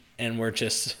and we're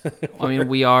just. I mean,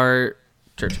 we are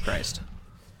Church of Christ.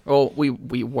 Well, we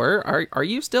were. Are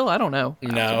you still? I don't know.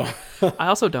 No. I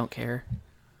also don't care.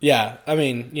 Yeah, I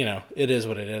mean, it is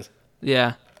what it is.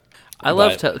 Yeah, I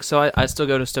love so I still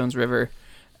go to Stones River,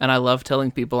 and I love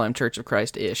telling people I'm Church of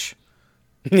Christ-ish.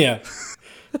 Yeah,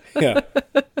 yeah.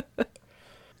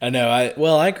 I know.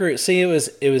 I grew. See, it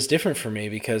was different for me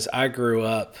because I grew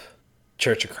up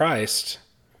Church of Christ,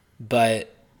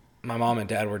 but my mom and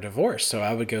dad were divorced, so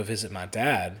I would go visit my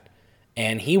dad,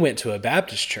 and he went to a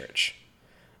Baptist church.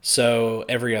 So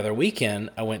every other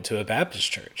weekend, I went to a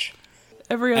Baptist church.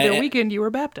 Every other weekend, you were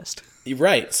Baptist.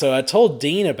 Right. So I told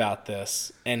Dean about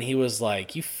this, and he was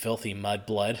like, "You filthy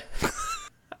mudblood."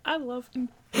 I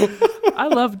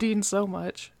love Dean so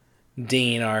much.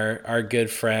 Dean, our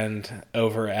good friend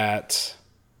over at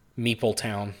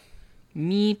Meepletown.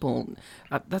 Meeple.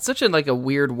 That's such a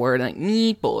weird word. Like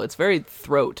meeple. It's very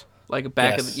throat. Like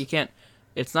back of you can't.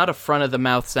 It's not a front of the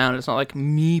mouth sound. It's not like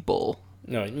meeple.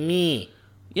 No, me.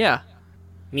 Yeah.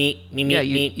 Me. Yeah,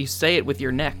 you say it with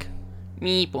your neck.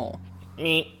 Meeple.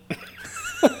 Me.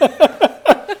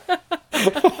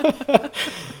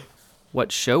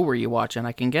 What show were you watching?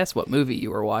 I can guess what movie you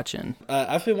were watching.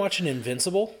 I've been watching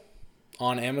Invincible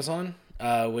on Amazon,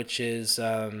 which is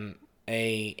a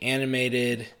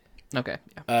animated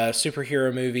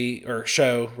superhero movie, or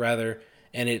show, rather,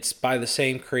 and it's by the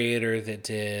same creator that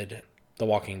did The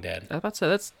Walking Dead. I was about to say,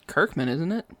 that's Kirkman,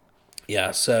 isn't it?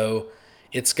 Yeah, so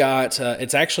it's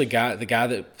actually got the guy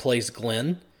that plays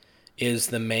Glenn is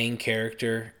the main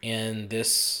character in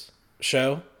this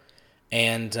show,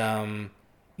 and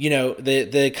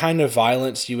the kind of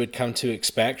violence you would come to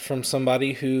expect from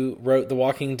somebody who wrote The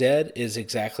Walking Dead is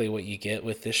exactly what you get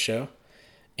with this show,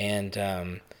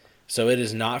 and so it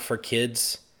is not for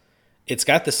kids. It's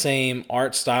got the same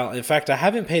art style. In fact, I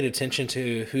haven't paid attention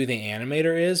to who the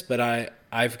animator is, but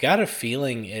I've got a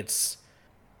feeling it's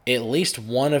at least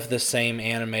one of the same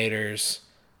animators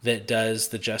that does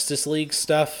the Justice League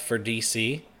stuff for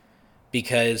DC,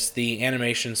 because the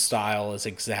animation style is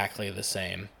exactly the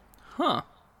same. Huh.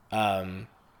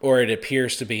 Or it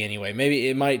appears to be anyway. Maybe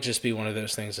it might just be one of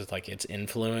those things that's like it's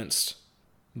influenced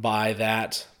by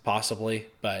that, possibly,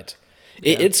 but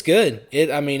it's good.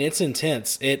 It's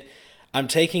intense. I'm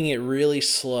taking it really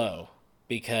slow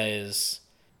because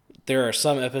there are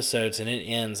some episodes and it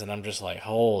ends and I'm just like,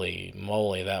 holy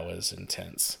moly, that was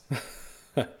intense.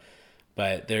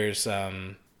 But there's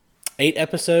 8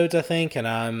 episodes, I think, and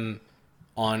I'm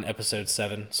on episode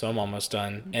 7, so I'm almost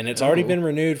done. And it's already been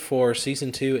renewed for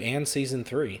season 2 and season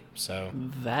 3. So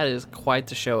that is quite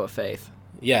the show of faith.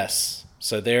 Yes.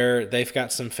 So they've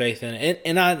got some faith in it.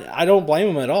 And I don't blame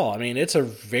them at all. I mean, it's a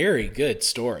very good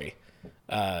story.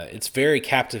 It's very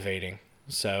captivating.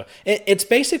 So it's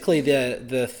basically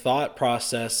the thought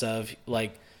process of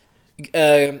like,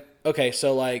 okay,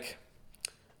 so like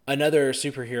another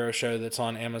superhero show that's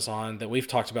on Amazon that we've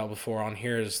talked about before on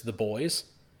here is The Boys.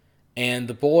 And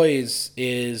The Boys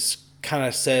asks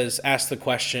the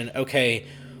question, okay,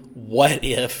 what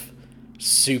if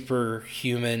superpowers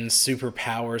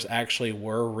actually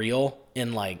were real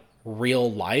in like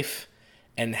real life,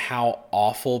 and how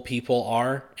awful people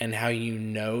are, and how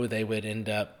they would end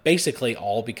up basically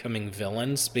all becoming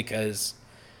villains because,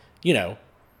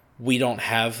 we don't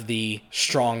have the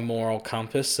strong moral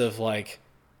compass of like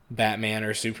Batman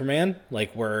or Superman.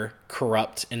 Like, we're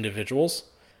corrupt individuals.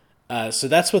 So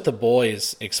that's what The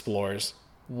Boys explores.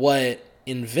 What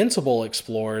Invincible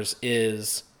explores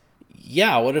is,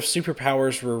 what if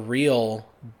superpowers were real,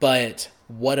 but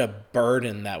what a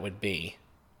burden that would be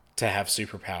to have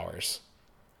superpowers.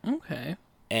 Okay.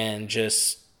 And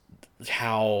just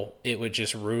how it would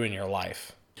just ruin your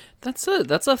life. That's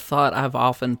a thought I've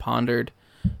often pondered,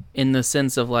 in the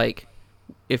sense of like,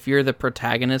 if you're the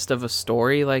protagonist of a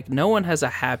story, like no one has a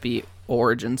happy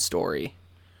origin story.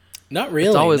 Not really.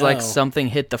 It's always no. like something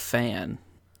hit the fan.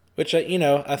 Which,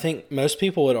 I think most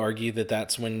people would argue that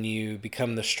that's when you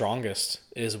become the strongest,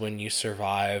 is when you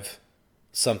survive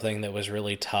something that was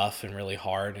really tough and really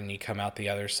hard and you come out the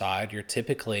other side. You're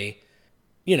typically,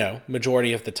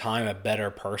 majority of the time a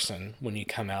better person when you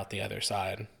come out the other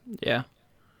side. Yeah.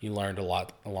 You learned a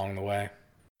lot along the way.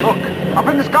 Look, up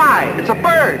in the sky, it's a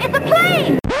bird. It's a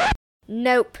plane.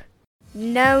 Nope.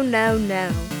 No.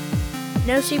 No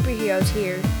superheroes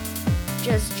here.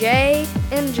 Just Jay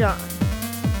and John.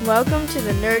 Welcome to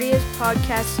the nerdiest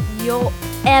podcast you'll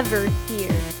ever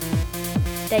hear.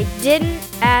 They didn't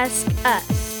ask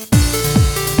us.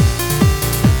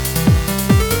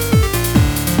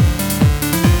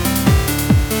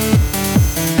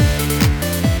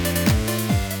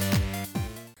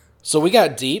 So we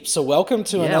got deep. So welcome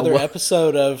to Yeah, another well-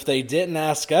 episode of They Didn't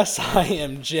Ask Us. I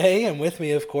am Jay, and with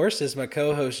me, of course, is my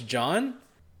co-host John.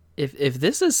 If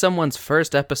this is someone's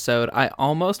first episode, I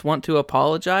almost want to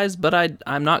apologize, but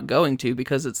I'm not going to,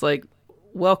 because it's like,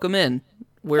 welcome in.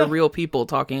 We're real people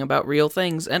talking about real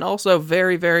things, and also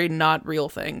very, very not real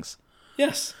things.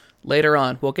 Yes. Later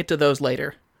on. We'll get to those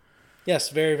later. Yes,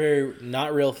 very, very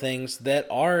not real things that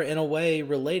are in a way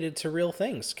related to real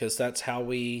things, because that's how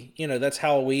we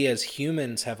as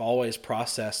humans have always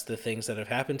processed the things that have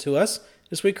happened to us,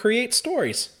 is we create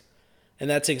stories. And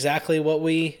that's exactly what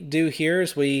we do here,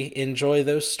 is we enjoy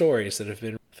those stories that have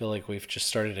been. I feel like we've just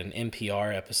started an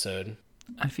NPR episode.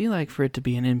 I feel like for it to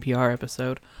be an NPR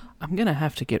episode, I'm going to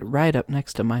have to get right up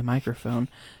next to my microphone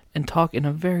and talk in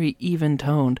a very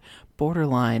even-toned,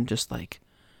 borderline, just like,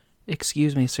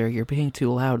 "Excuse me, sir, you're being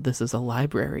too loud. This is a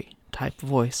library," type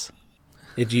voice.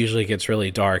 It usually gets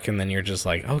really dark, and then you're just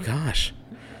like, oh gosh,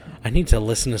 I need to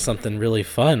listen to something really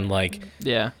fun, like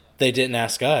Yeah. They Didn't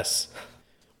Ask Us.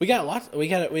 We got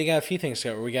a few things to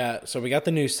cover. We got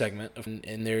the news segment,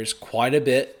 and there's quite a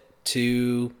bit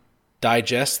to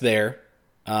digest there.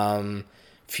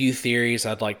 Few theories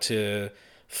I'd like to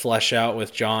flesh out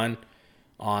with John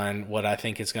on what I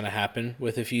think is going to happen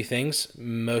with a few things.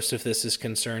 Most of this is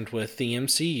concerned with the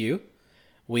MCU.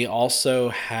 We also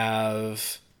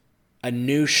have a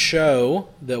new show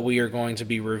that we are going to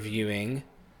be reviewing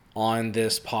on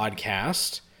this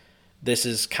podcast. This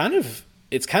is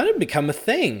it's kind of become a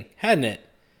thing, hadn't it?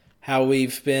 How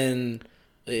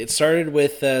it started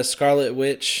with Scarlet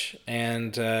Witch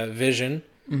and Vision.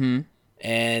 Mm-hmm.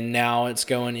 And now it's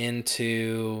going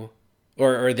into,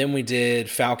 or then we did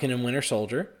Falcon and Winter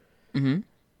Soldier. Mm-hmm.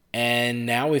 And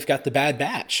now we've got the Bad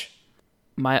Batch.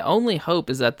 My only hope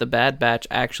is that the Bad Batch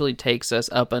actually takes us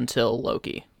up until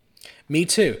Loki. Me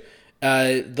too.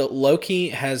 The Loki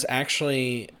has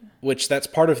actually, which that's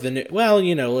part of the new,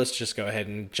 let's just go ahead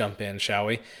and jump in, shall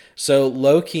we? So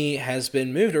Loki has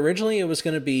been moved. Originally it was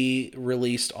going to be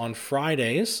released on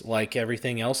Fridays, like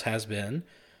everything else has been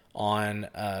on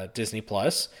Disney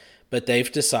Plus, but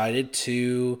they've decided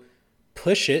to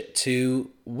push it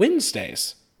to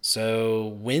Wednesdays.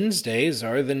 So Wednesdays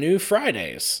are the new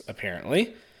Fridays,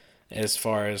 apparently, as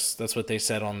far as that's what they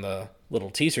said on the little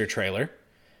teaser trailer.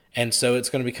 And so it's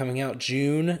going to be coming out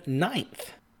June 9th.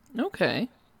 Okay.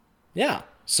 Yeah.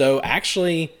 So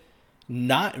actually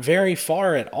not very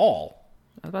far at all.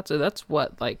 I was about to say, that's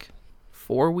what, like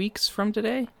 4 weeks from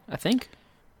today, I think?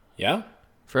 Yeah.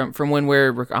 From when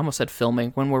we're, I almost said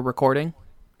filming, when we're recording?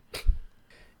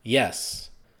 Yes,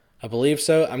 I believe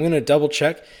so. I'm going to double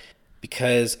check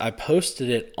because I posted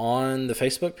it on the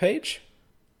Facebook page.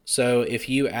 So if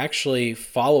you actually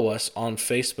follow us on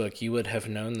Facebook, you would have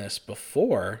known this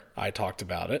before I talked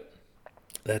about it.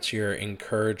 That's your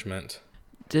encouragement.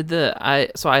 So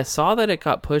I saw that it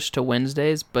got pushed to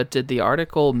Wednesdays, but did the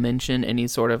article mention any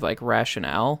sort of like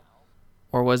rationale?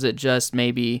 Or was it just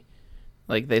maybe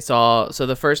like they saw, so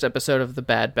the first episode of The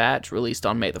Bad Batch released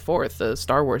on May the 4th, the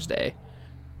Star Wars Day,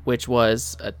 which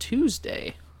was a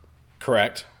Tuesday.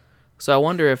 Correct. So I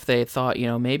wonder if they thought,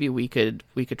 maybe we could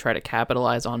try to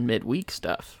capitalize on midweek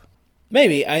stuff.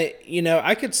 Maybe.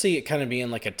 I could see it kind of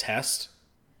being like a test,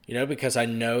 because I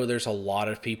know there's a lot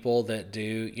of people that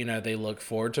do, they look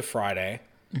forward to Friday.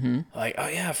 Mm-hmm. Like, oh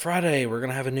yeah, Friday, we're going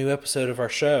to have a new episode of our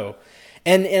show.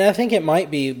 And I think it might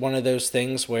be one of those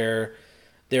things where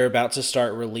they're about to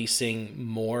start releasing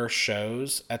more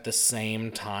shows at the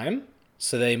same time.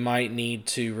 So they might need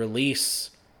to release,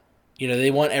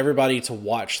 they want everybody to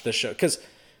watch the show. Because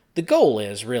the goal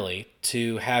is really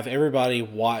to have everybody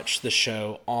watch the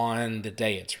show on the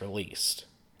day it's released.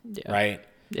 Yeah. Right?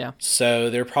 Yeah. So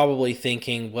they're probably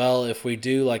thinking, well, if we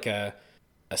do like a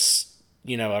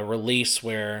release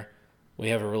where we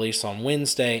have a release on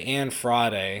Wednesday and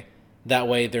Friday, that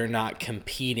way they're not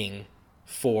competing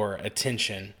for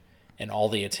attention, and all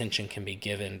the attention can be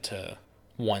given to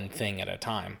one thing at a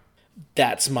time.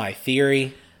 That's my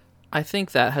theory. I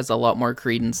think that has a lot more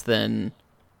credence than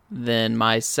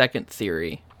my second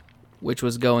theory, which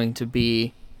was going to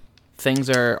be things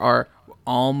are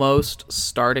almost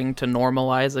starting to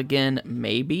normalize again,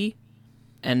 maybe.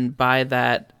 And by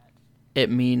that, it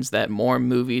means that more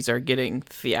movies are getting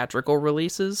theatrical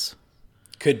releases.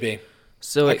 Could be.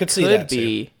 So I it could see that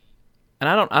be. too. And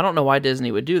I don't know why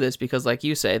Disney would do this, because like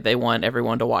you say, they want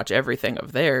everyone to watch everything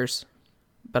of theirs.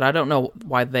 But I don't know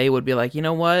why they would be like, you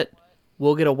know what?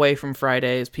 We'll get away from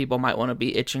Fridays. People might want to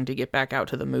be itching to get back out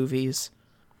to the movies.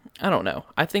 I don't know.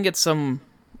 I think it's some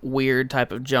weird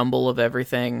type of jumble of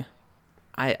everything.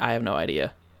 I have no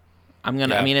idea. I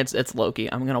mean, it's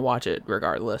Loki. I'm gonna watch it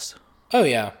regardless. Oh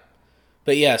yeah.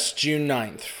 But yes, June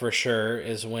 9th for sure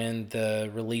is when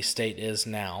the release date is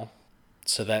now.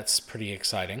 So that's pretty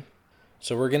exciting.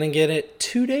 So we're going to get it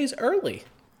 2 days early.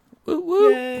 Woo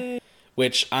woo. Yay!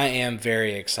 Which I am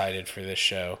very excited for this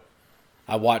show.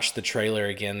 I watched the trailer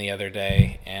again the other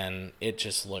day, and it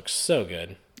just looks so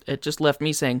good. It just left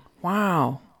me saying,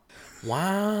 wow.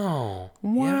 Wow.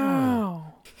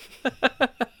 Wow. Yeah.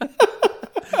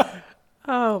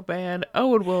 Oh, man.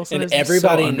 Owen Wilson And is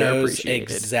everybody so knows underappreciated.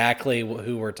 exactly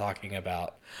who we're talking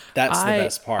about. That's the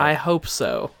best part. I hope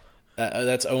so.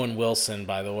 That's Owen Wilson,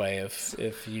 by the way.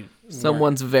 If you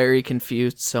Someone's very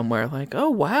confused somewhere, like, oh,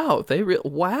 wow.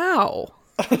 Wow.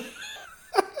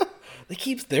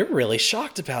 they're really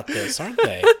shocked about this, aren't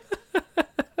they?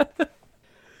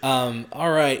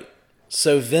 All right.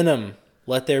 So Venom,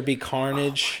 Let There Be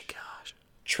Carnage. Oh, my gosh.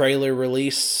 Trailer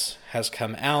release has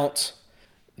come out.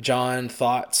 John,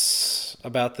 thoughts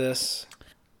about this?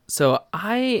 So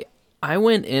I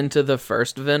went into the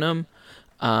first Venom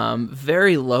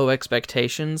very low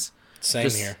expectations. Same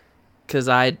here. Because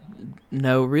I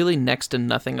know really next to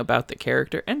nothing about the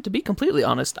character. And to be completely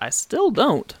honest, I still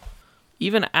don't.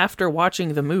 Even after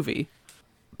watching the movie.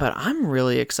 But I'm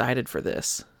really excited for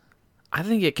this. I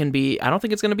think it can be... I don't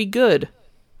think it's going to be good.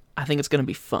 I think it's going to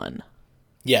be fun.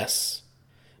 Yes.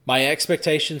 My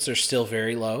expectations are still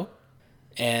very low.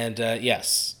 And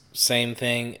yes, same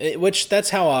thing. Which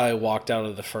that's how I walked out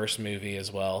of the first movie as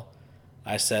well.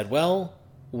 I said, well,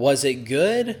 was it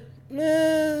good?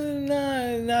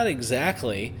 Not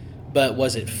exactly. But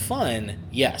was it fun?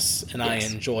 Yes. And Yes. I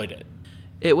enjoyed it.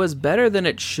 It was better than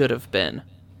it should have been.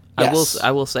 Yes.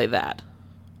 I will say that.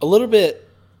 A little bit,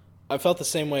 I felt the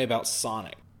same way about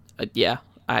Sonic. Yeah,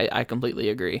 I completely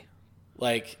agree.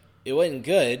 Like, it wasn't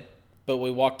good, but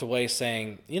we walked away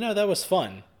saying, that was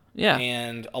fun. Yeah.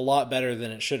 And a lot better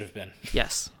than it should have been.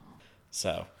 Yes.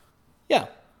 So, yeah.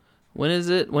 When is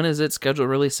it scheduled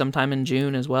release? Sometime in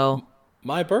June as well?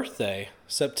 My birthday,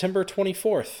 September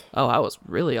 24th. Oh, I was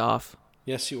really off.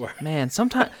 Yes, you were. Man,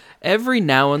 every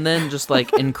now and then just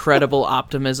like incredible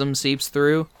optimism seeps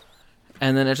through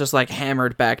and then it's just like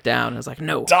hammered back down. It's like,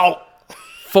 no, Don't!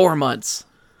 4 months.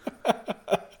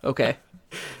 Okay.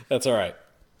 That's all right.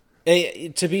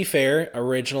 To be fair,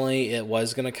 originally it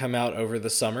was going to come out over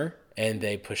the summer, and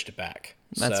they pushed it back.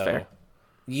 That's fair.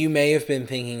 You may have been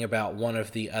thinking about one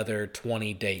of the other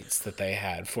 20 dates that they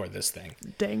had for this thing.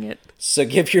 Dang it. So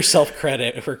give yourself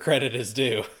credit where credit is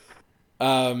due.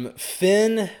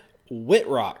 Finn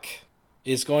Wittrock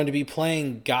is going to be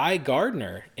playing Guy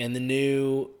Gardner in the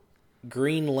new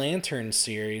Green Lantern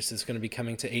series that's going to be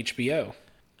coming to HBO.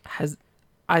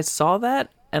 I saw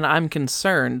that and I'm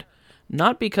concerned,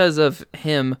 not because of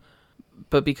him,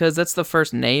 but because that's the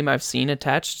first name I've seen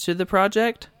attached to the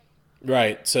project.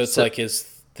 Right. So it's like,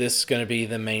 is this going to be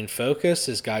the main focus?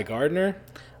 Is Guy Gardner?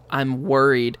 I'm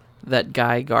worried that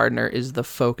Guy Gardner is the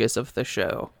focus of the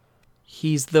show.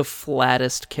 He's the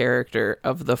flattest character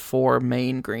of the 4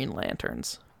 main Green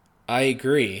Lanterns. I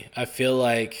agree. I feel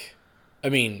like,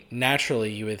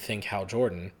 naturally you would think Hal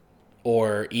Jordan,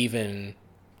 or even,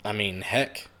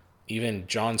 heck, even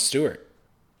Jon Stewart,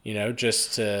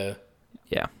 just to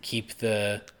keep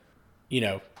the,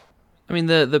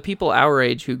 the people our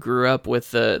age who grew up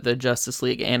with the Justice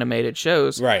League animated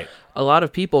shows, right. A lot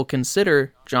of people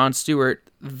consider Jon Stewart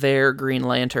their Green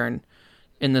Lantern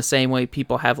in the same way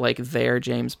people have like their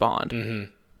James Bond.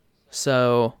 Mm-hmm.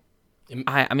 So,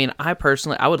 I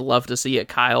personally, I would love to see a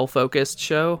Kyle focused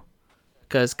show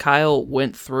because Kyle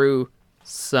went through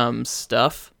some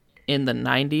stuff in the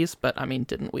 90s, but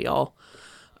didn't we all?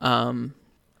 I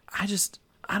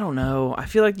don't know. I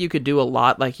feel like you could do a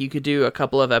lot. Like you could do a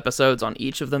couple of episodes on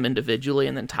each of them individually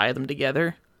and then tie them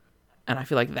together. And I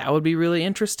feel like that would be really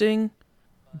interesting.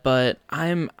 But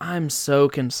I'm so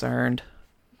concerned.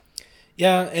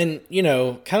 Yeah, and,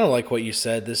 kind of like what you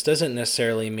said, this doesn't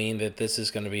necessarily mean that this is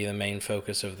going to be the main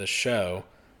focus of the show.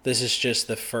 This is just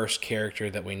the first character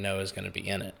that we know is going to be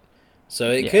in it. So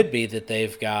it could be that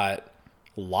they've got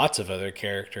lots of other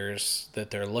characters that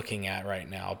they're looking at right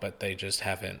now, but they just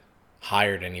haven't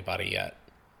hired anybody yet.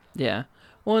 Yeah.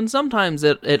 Well, and sometimes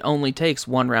it only takes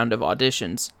one round of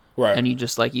auditions. Right. And you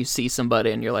just you see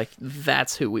somebody and you're like,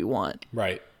 that's who we want.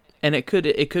 Right. And it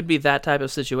could be that type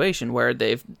of situation where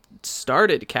they've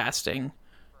started casting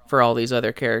for all these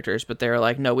other characters, but they're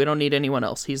like, no, we don't need anyone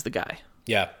else. He's the guy.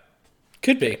 Yeah.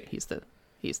 Could be. He's the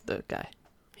guy.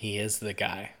 He is the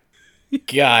guy.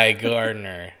 Guy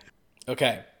Gardner.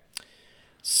 Okay.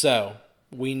 So,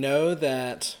 we know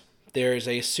that there is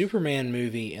a Superman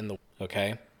movie in the...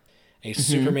 Okay? A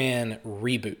Superman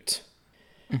reboot.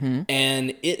 Mm-hmm.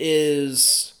 And it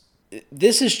is...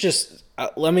 This is just...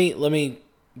 let me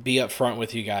be upfront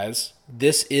with you guys.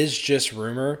 This is just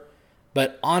rumor,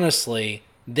 but honestly,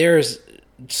 there's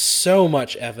so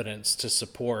much evidence to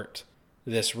support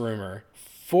this rumor.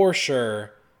 For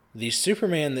sure, the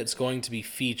Superman that's going to be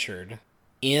featured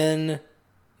in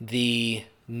the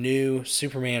new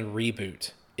Superman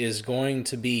reboot is going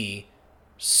to be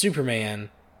Superman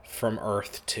from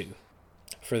Earth 2.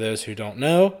 For those who don't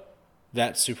know,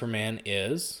 that Superman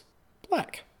is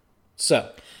black.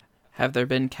 So, Have there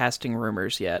been casting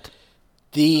rumors yet?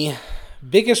 the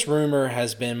biggest rumor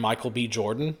has been Michael B.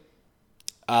 Jordan.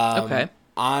 Okay.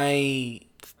 I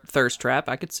Thirst Trap,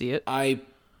 I could see it.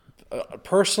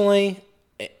 Personally,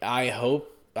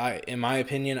 in my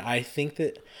opinion, I think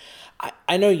that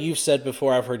I know you've said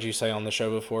before, I've heard you say on the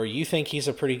show before, you think he's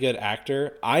a pretty good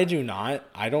actor. I do not.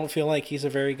 I don't feel like he's a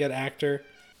very good actor.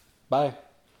 Bye.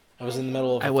 I was in the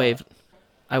middle of I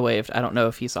waved. I don't know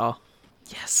if he saw.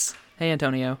 Yes. Hey,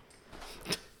 Antonio.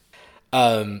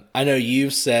 I know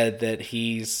you've said that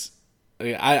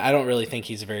I don't really think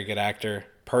he's a very good actor,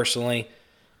 personally.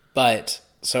 But,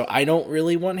 so I don't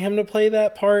really want him to play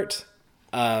that part.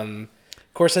 Of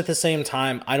course, at the same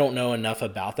time, I don't know enough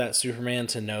about that Superman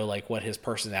to know, like, what his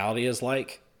personality is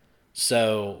like.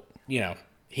 So,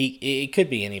 it could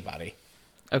be anybody.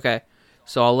 Okay.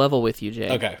 So I'll level with you, Jay.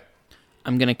 Okay.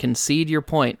 I'm going to concede your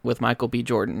point with Michael B.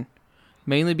 Jordan.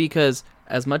 Mainly because,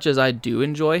 as much as I do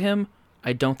enjoy him,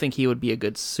 I don't think he would be a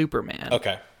good Superman.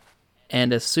 Okay.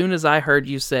 And as soon as I heard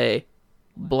you say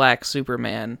Black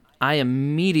Superman, I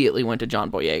immediately went to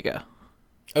John Boyega.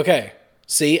 Okay.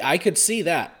 See, I could see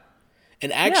that.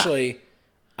 And actually,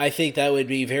 I think that would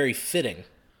be very fitting.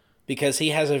 Because he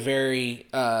has a very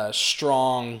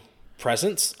strong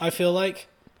presence, I feel like.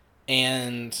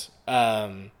 And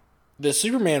the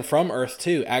Superman from Earth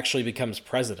 2 actually becomes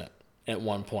president at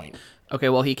one point. Okay,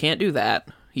 well, he can't do that.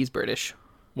 He's British.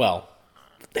 Well,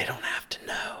 they don't have to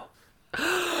know.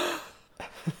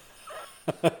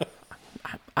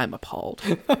 I'm appalled.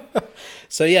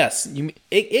 So yes,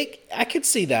 I could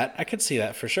see that. I could see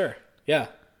that for sure. Yeah.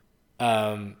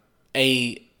 I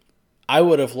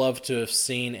would have loved to have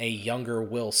seen a younger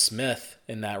Will Smith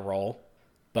in that role,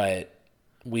 but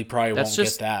we probably won't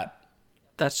get that.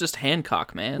 That's just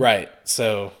Hancock, man. Right.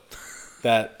 So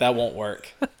that won't work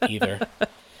either.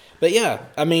 But yeah,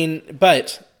 I mean,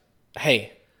 but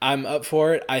hey, I'm up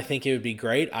for it. I think it would be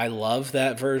great. I love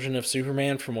that version of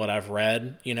Superman from what I've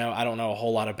read. I don't know a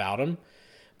whole lot about him,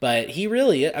 but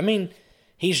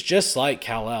he's just like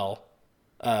Kal-El,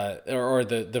 or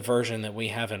the version that we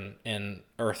have in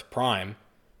Earth Prime,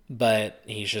 but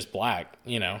he's just black,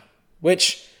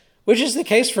 which is the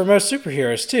case for most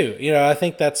superheroes too. I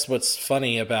think that's what's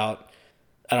funny about,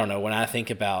 I don't know, when I think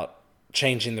about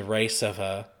changing the race of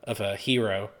a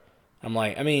hero, I'm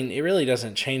like, it really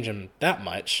doesn't change him that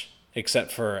much,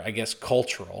 except for, I guess,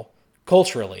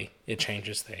 culturally it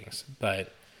changes things,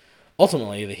 but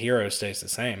ultimately the hero stays the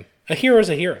same. A hero is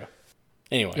a hero.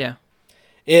 Anyway. Yeah.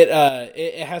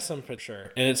 It has some for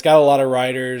sure. And it's got a lot of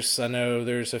writers. I know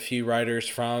there's a few writers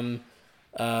from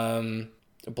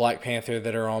Black Panther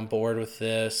that are on board with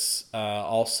this.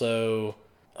 Also,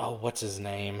 what's his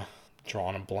name?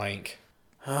 Drawing a blank.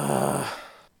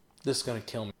 This is going to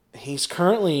kill me. He's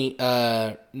currently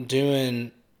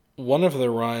doing one of the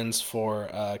runs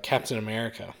for Captain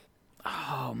America.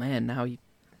 Oh man,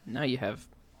 now you have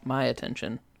my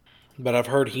attention. But I've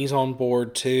heard he's on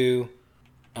board too.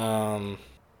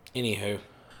 Anywho.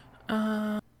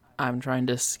 I'm trying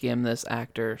to skim this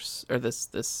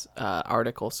this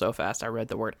article so fast. I read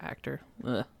the word actor.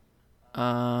 Ugh.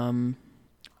 I'm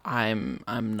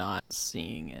not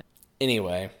seeing it.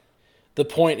 Anyway, the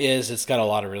point is it's got a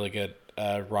lot of really good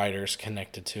writers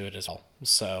connected to it as well.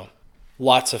 So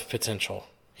lots of potential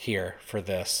here for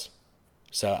this.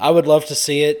 So I would love to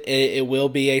see it. It will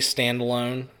be a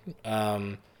standalone.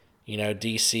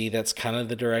 DC, that's kind of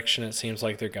the direction it seems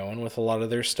like they're going with a lot of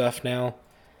their stuff now.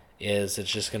 It's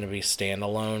just going to be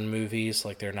standalone movies.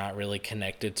 Like they're not really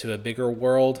connected to a bigger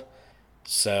world.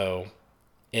 So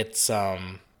it's, so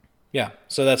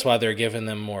that's why they're giving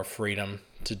them more freedom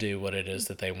to do what it is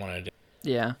that they want to do.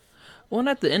 Yeah. Well, and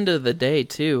at the end of the day,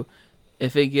 too,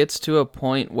 if it gets to a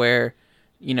point where,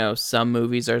 some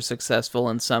movies are successful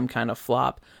and some kind of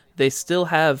flop, they still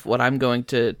have what I'm going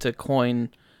to coin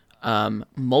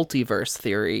multiverse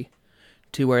theory,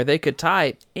 to where they could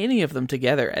tie any of them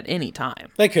together at any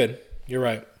time. They could. You're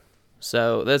right.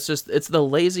 So it's the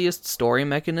laziest story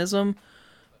mechanism,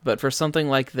 but for something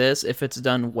like this, if it's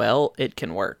done well, it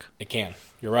can work. It can.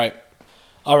 You're right.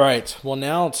 All right. Well,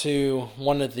 now to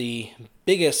one of the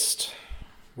biggest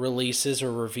releases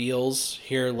or reveals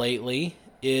here lately.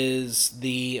 is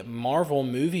the Marvel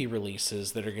movie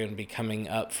releases that are going to be coming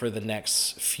up for the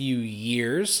next few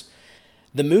years.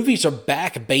 The movies are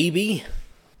back, baby.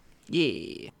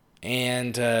 Yeah.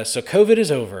 And so COVID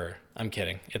is over. I'm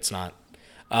kidding. It's not.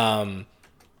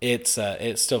 It's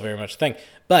still very much a thing.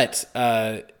 But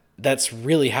that's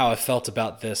really how I felt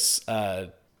about this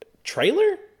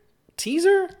trailer?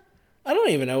 Teaser? I don't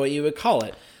even know what you would call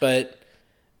it. But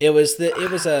it was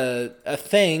a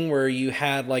thing where you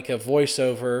had like a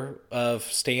voiceover of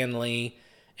Stan Lee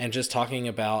and just talking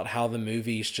about how the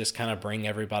movies just kind of bring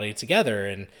everybody together.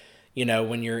 And, you know,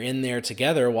 when you're in there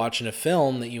together watching a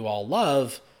film that you all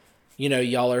love, you know,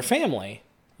 y'all are family.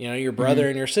 You know, your brother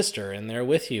and your sister, and they're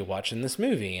with you watching this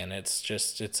movie, and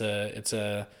it's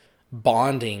a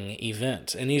bonding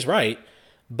event. And he's right,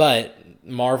 but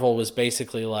Marvel was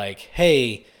basically like,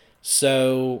 hey,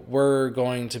 so we're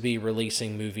going to be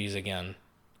releasing movies again.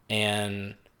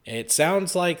 And it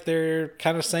sounds like they're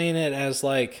kind of saying it as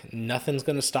like, nothing's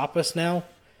going to stop us now.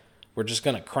 We're just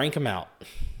going to crank them out.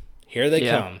 Here they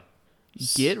come.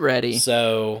 Get ready.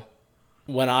 So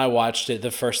when I watched it,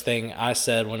 the first thing I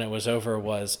said when it was over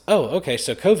was, oh, okay,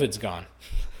 so COVID's gone.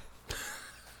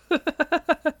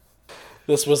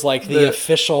 This was like the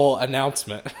official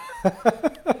announcement.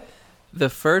 The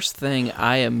first thing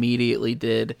I immediately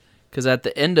did, because at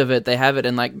the end of it, they have it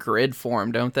in like grid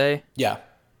form, don't they? Yeah.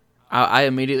 I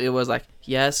immediately was like,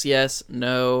 yes, yes,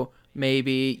 no,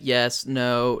 maybe, yes,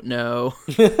 no, no.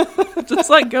 Just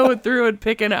like going through and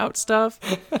picking out stuff.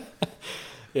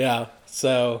 Yeah,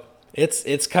 so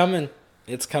it's coming.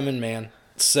 It's coming, man.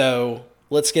 So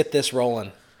let's get this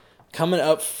rolling. Coming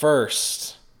up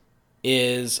first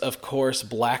is, of course,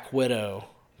 Black Widow,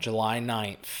 July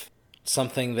 9th.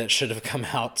 Something that should have come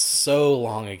out so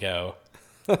long ago.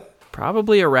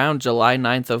 Probably around July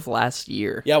 9th of last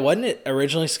year. Yeah, wasn't it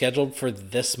originally scheduled for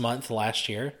this month last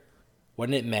year?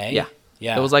 Wasn't it May? Yeah.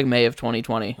 Yeah. It was like May of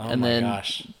 2020. Oh and my then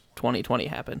gosh. 2020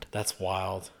 happened. That's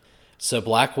wild. So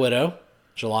Black Widow,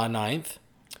 July 9th.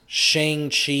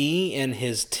 Shang-Chi and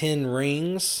his 10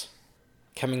 Rings,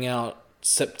 coming out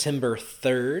September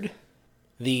 3rd.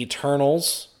 The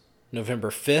Eternals, November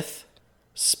 5th.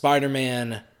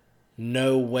 Spider-Man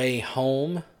No Way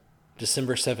Home,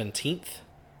 December 17th.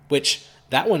 Which,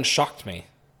 that one shocked me.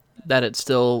 That it's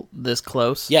still this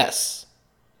close? Yes.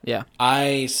 Yeah.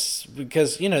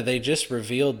 Because, you know, they just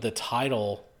revealed the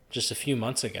title just a few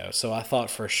months ago. So I thought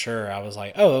for sure, I was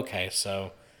like, oh, okay,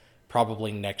 so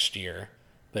probably next year.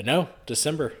 But no,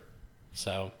 December.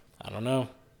 So, I don't know.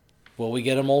 Will we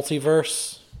get a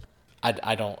multiverse?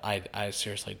 I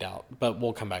seriously doubt. But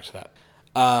we'll come back to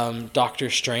that. Doctor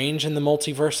Strange in the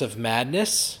Multiverse of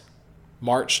Madness,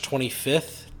 March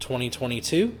 25th,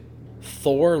 2022.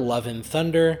 Thor Love and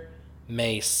Thunder,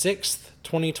 May 6th,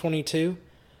 2022.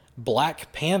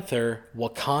 Black Panther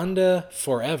Wakanda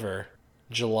Forever,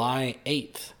 July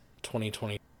 8th,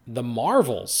 2020. The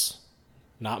Marvels.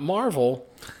 Not Marvel,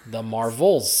 the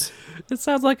Marvels. It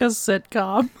sounds like a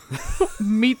sitcom.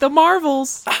 Meet the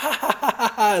Marvels.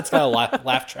 It's got a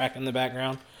laugh track in the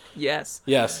background. Yes.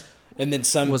 Yes. And then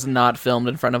some Was not filmed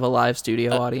in front of a live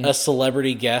studio a audience.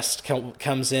 celebrity guest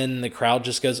comes in, and the crowd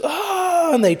just goes,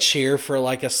 oh, and they cheer for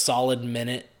like a solid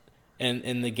minute.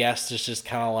 And the guest is just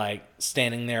kind of like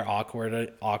standing there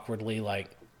awkwardly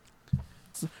like.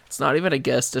 It's not even a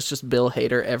guest. It's just Bill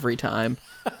Hader every time.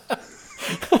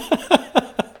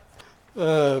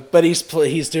 But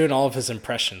he's doing all of his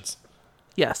impressions.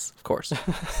 Yes, of course.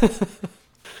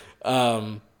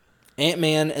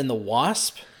 Ant-Man and the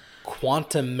Wasp,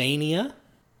 Quantumania,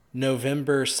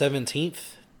 November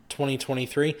 17th,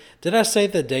 2023. Did I say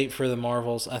the date for the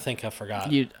Marvels? I think I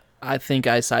forgot. I think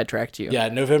I sidetracked you. Yeah,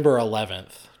 November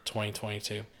 11th,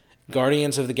 2022.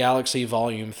 Guardians of the Galaxy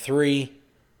Volume 3,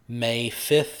 May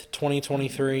 5th,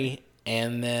 2023.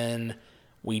 And then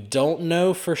we don't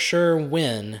know for sure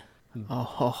when,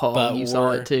 but you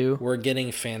saw it too. We're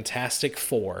getting Fantastic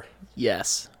Four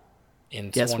Yes. in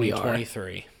Yes, we are.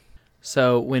 2023.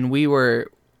 So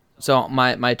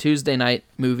my Tuesday night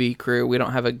movie crew, we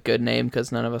don't have a good name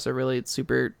because none of us are really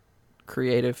super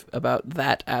creative about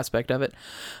that aspect of it.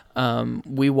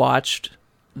 We watched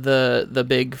the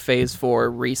big Phase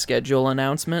 4 reschedule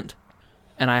announcement,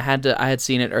 and I had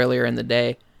seen it earlier in the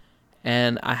day,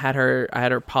 and I had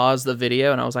her pause the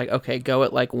video, and I was like, okay, go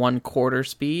at like 1/4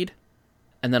 speed,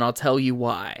 and then I'll tell you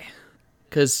why,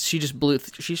 because she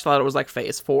thought it was like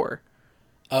Phase 4.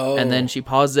 Oh. And then she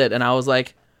paused it, and I was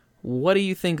like, what do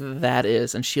you think that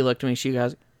is? And she looked at me, she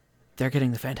goes, they're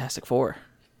getting the Fantastic Four.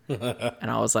 And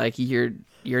I was like,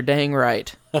 you're dang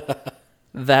right.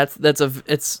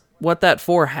 It's what that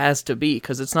 4 has to be,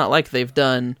 because it's not like they've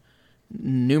done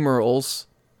numerals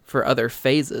for other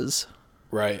phases.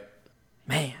 Right.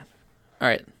 Man. All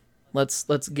right.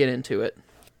 Let's get into it.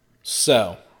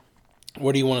 So,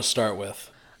 what do you want to start with?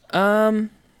 I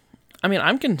mean,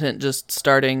 I'm content just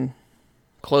starting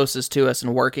closest to us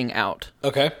and working out.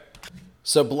 Okay.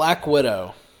 So, Black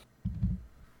Widow,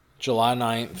 July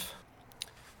 9th.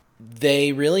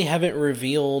 They really haven't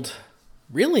revealed,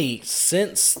 really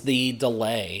since the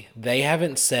delay, they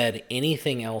haven't said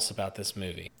anything else about this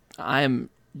movie. I'm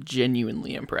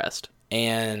genuinely impressed.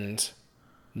 And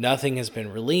nothing has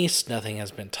been released, nothing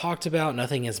has been talked about,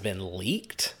 nothing has been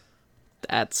leaked.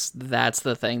 That's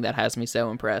the thing that has me so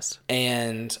impressed.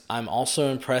 And I'm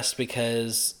also impressed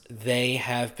because they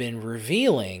have been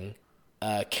revealing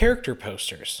character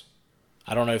posters.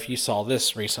 I don't know if you saw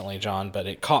this recently, John, but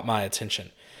it caught my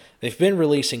attention. They've been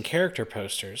releasing character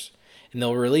posters, and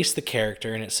they'll release the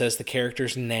character, and it says the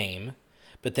character's name,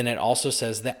 but then it also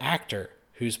says the actor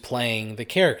who's playing the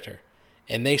character.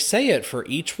 And they say it for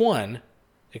each one,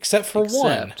 except for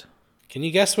one. Can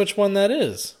you guess which one that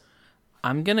is?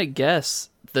 I'm going to guess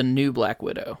the new Black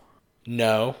Widow.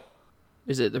 No.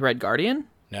 Is it the Red Guardian?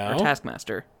 No. Or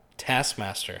Taskmaster?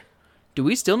 Taskmaster. Do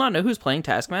we still not know who's playing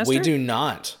Taskmaster? We do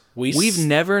not. We've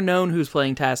never known who's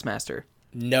playing Taskmaster.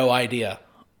 No idea.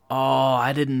 Oh,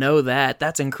 I didn't know that.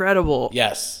 That's incredible.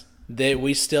 Yes.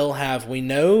 We still have, we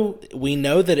know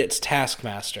that it's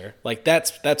Taskmaster. Like,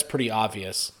 that's pretty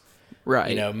obvious. Right.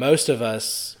 You know, most of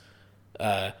us,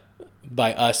 by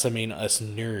us, I mean us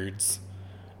nerds,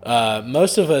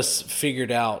 most of us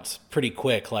figured out pretty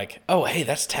quick, like, oh, hey,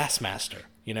 that's Taskmaster.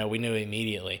 You know, we knew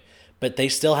immediately. But they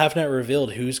still have not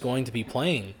revealed who's going to be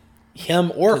playing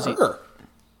him or her.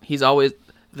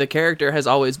 The character has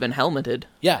always been helmeted.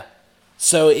 Yeah.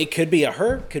 So it could be a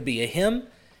her, could be a him,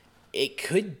 it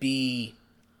could be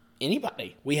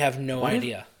anybody. We have no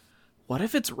idea. What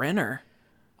if it's Renner?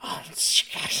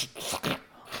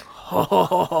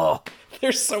 Oh,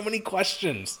 there's so many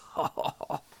questions.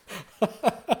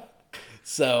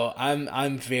 So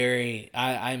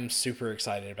I'm super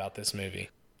excited about this movie.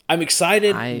 I'm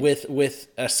excited with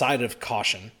a side of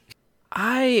caution.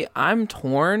 I'm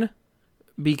torn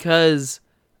because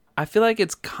I feel like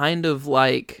it's kind of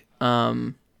like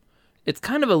it's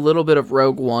kind of a little bit of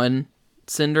Rogue One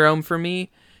syndrome for me,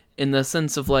 in the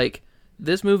sense of like,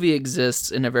 this movie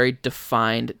exists in a very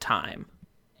defined time.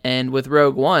 And with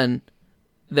Rogue One,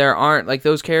 there aren't, like,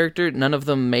 those characters, none of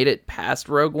them made it past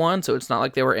Rogue One, so it's not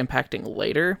like they were impacting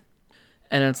later.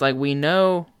 And it's like, we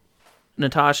know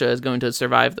Natasha is going to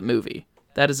survive the movie.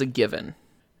 That is a given.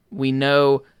 We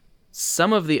know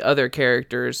some of the other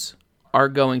characters are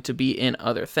going to be in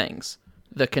other things.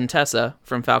 The Contessa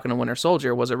from Falcon and Winter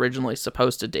Soldier was originally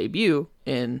supposed to debut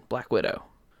in Black Widow.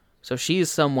 So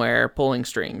she's somewhere pulling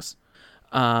strings.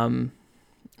 The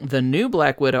new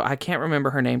Black Widow, I can't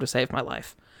remember her name to save my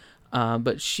life.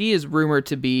 But she is rumored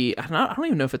to be, I don't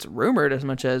even know if it's rumored as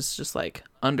much as just like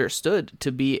understood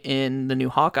to be in the new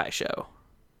Hawkeye show.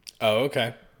 Oh,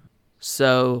 okay.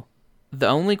 So the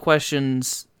only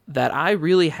questions that I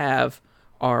really have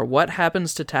are what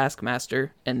happens to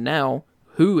Taskmaster, and now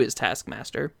who is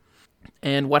Taskmaster,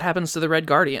 and what happens to the Red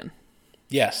Guardian?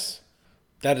 Yes,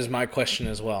 that is my question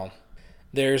as well.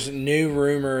 There's new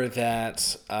rumor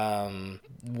that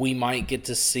we might get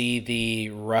to see the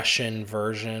Russian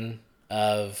version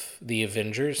of the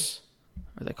Avengers.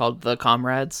 Are they called the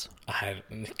Comrades?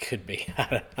 It could be.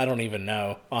 I don't even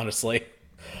know, honestly.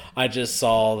 I just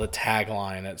saw the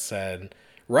tagline that said,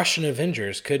 Russian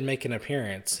Avengers could make an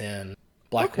appearance in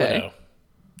Black Widow.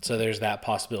 So there's that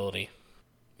possibility.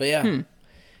 But yeah,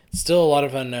 still a lot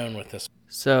of unknown with this.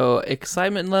 So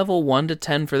excitement level 1 to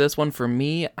 10 for this one for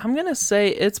me, I'm going to say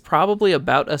it's probably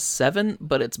about a 7,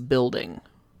 but it's building.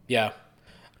 Yeah.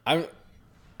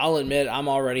 I'll admit I'm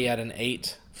already at an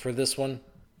 8 for this one,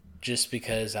 just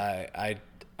because I've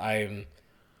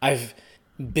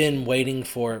been waiting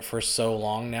for it for so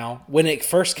long now. When it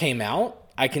first came out,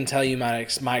 I can tell you my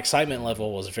excitement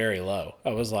level was very low.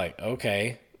 I was like,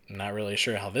 okay, I'm not really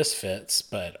sure how this fits,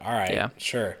 but all right,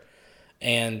 sure.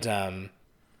 And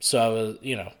so I was,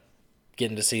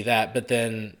 getting to see that. But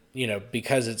then,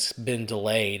 because it's been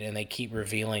delayed and they keep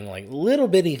revealing like little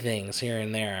bitty things here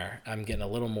and there, I'm getting a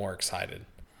little more excited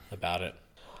about it.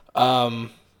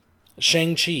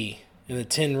 Shang-Chi and the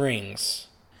Ten Rings.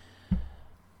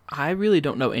 I really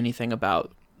don't know anything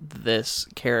about this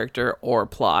character or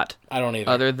plot. I don't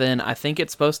either. Other than I think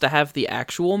it's supposed to have the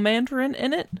actual Mandarin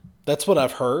in it. That's what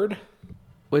I've heard.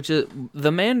 Which is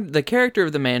the character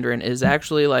of the Mandarin is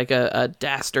actually like a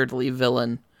dastardly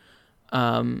villain,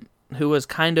 who was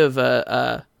kind of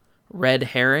a red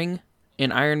herring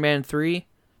in Iron Man 3,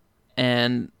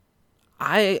 and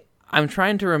I'm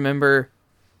trying to remember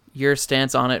your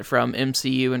stance on it from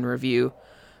MCU and review,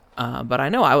 but I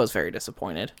know I was very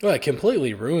disappointed. Well, it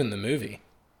completely ruined the movie.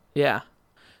 Yeah.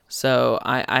 So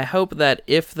I hope that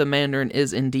if the Mandarin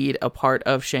is indeed a part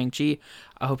of Shang-Chi,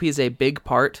 I hope he's a big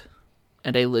part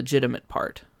and a legitimate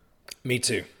part. Me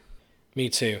too. Me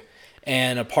too.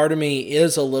 And a part of me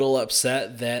is a little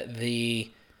upset that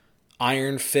the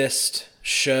Iron Fist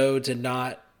show did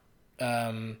not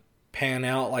pan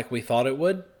out like we thought it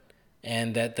would,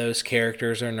 and that those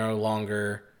characters are no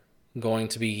longer going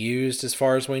to be used as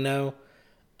far as we know,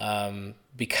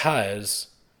 because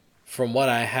from what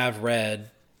I have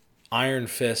read, Iron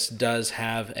Fist does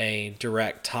have a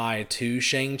direct tie to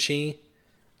Shang-Chi,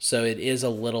 so it is a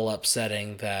little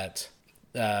upsetting that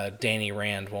Danny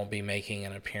Rand won't be making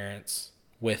an appearance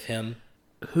with him.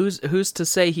 Who's to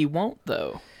say he won't,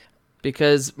 though?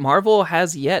 Because Marvel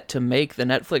has yet to make the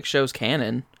Netflix shows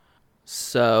canon,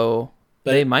 so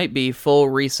they might be full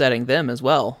resetting them as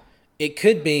well. It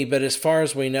could be, but as far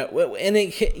as we know,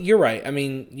 and you're right. I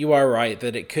mean, you are right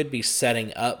that it could be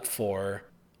setting up for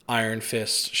Iron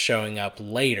Fist showing up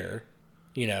later,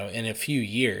 in a few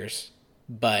years.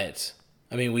 But,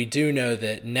 I mean, we do know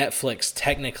that Netflix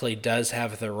technically does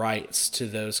have the rights to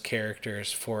those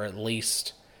characters for at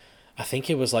least, I think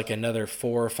it was like another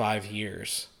 4 or 5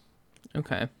 years.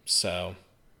 Okay. So,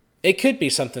 it could be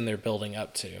something they're building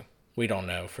up to. We don't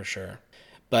know for sure.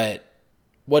 But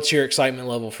what's your excitement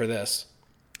level for this?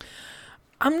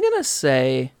 I'm going to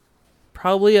say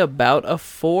probably about a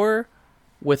 4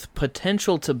 with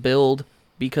potential to build,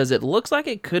 because it looks like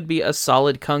it could be a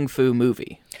solid kung fu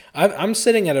movie. I'm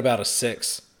sitting at about a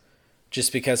 6,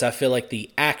 just because I feel like the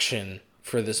action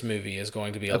for this movie is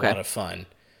going to be a lot of fun.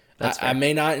 I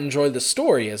may not enjoy the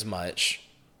story as much,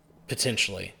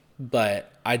 potentially,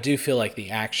 but I do feel like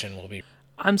the action will be...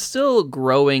 I'm still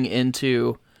growing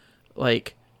into,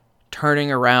 like,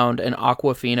 turning around and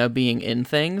Aquafina being in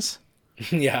things.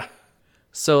 Yeah.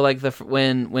 So, like,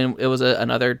 when it was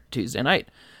another Tuesday night,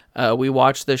 we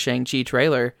watched the Shang-Chi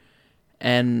trailer,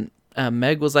 and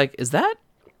Meg was like, is that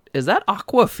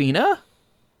Aquafina?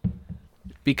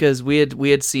 Because we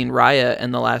had seen Raya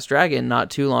and the Last Dragon not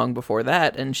too long before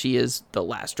that, and she is the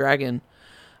Last Dragon.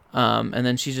 And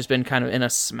then she's just been kind of in a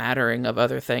smattering of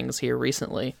other things here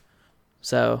recently.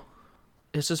 So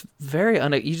it's just very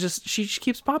she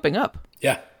keeps popping up.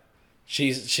 Yeah.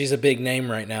 She's a big name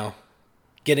right now,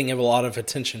 getting a lot of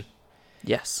attention.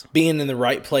 Yes. Being in the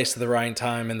right place at the right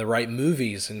time, and the right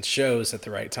movies and shows at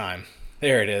the right time.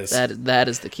 There it is. That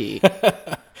is the key.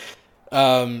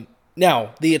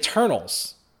 Now, the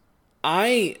Eternals.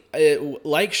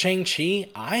 Like Shang-Chi,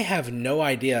 I have no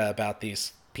idea about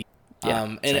these people.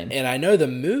 Yeah, and I know the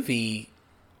movie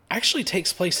actually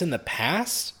takes place in the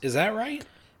past. Is that right?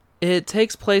 It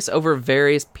takes place over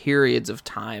various periods of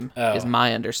time, is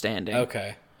my understanding.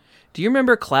 Okay. Do you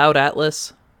remember Cloud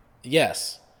Atlas?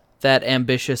 Yes. That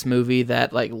ambitious movie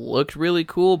that like looked really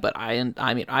cool, but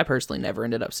I personally never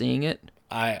ended up seeing it.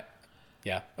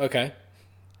 Yeah. Okay.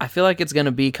 I feel like it's going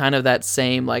to be kind of that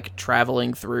same like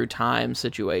traveling through time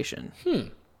situation.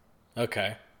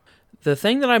 Okay. The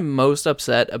thing that I'm most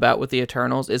upset about with the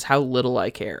Eternals is how little I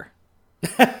care.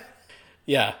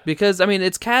 Yeah. Because, I mean,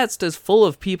 it's cast as full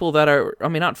of people that are, I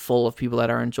mean, not full of people that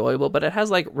are enjoyable, but it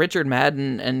has like Richard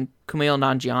Madden and Kumail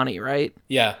Nanjiani, right?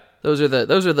 Yeah. Those are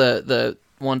the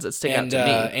ones that stick out to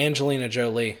me. Angelina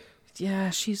Jolie.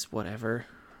 Yeah, she's whatever.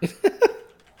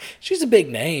 She's a big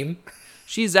name.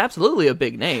 She's absolutely a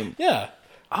big name. Yeah.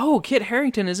 Oh, Kit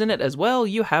Harington is in it as well.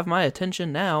 You have my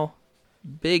attention now.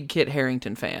 Big Kit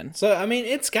Harington fan. So, I mean,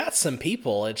 it's got some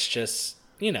people. It's just,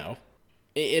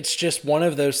 it's just one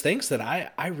of those things that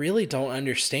I really don't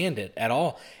understand it at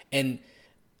all. And,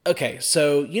 okay,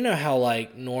 so you know how,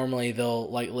 like, normally they'll,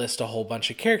 like, list a whole bunch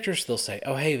of characters. They'll say,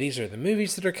 oh, hey, these are the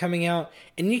movies that are coming out.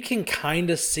 And you can kind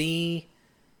of see,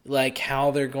 like,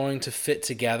 how they're going to fit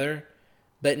together.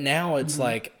 But now it's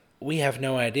like, we have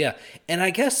no idea. And I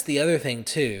guess the other thing,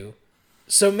 too,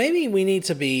 so maybe we need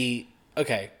to be,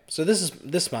 okay, so this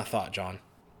is my thought, John.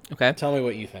 Okay. Tell me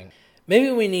what you think.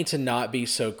 Maybe we need to not be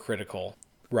so critical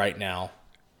right now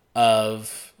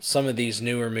of some of these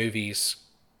newer movies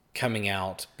coming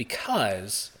out,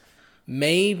 because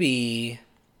maybe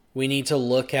we need to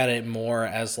look at it more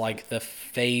as like the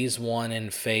phase 1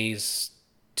 and phase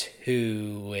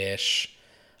 2-ish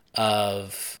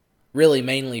of really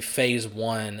mainly phase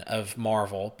 1 of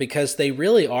Marvel, because they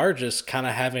really are just kind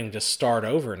of having to start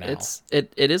over now.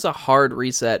 It is a hard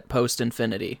reset post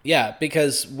Infinity. Yeah,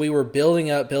 because we were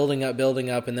building up,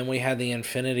 and then we had the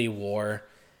Infinity War,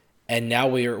 and now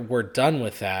we're done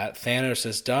with that. Thanos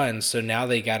is done, so now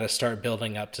they got to start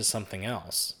building up to something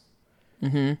else.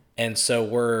 Mm-hmm. And so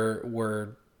we're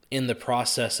in the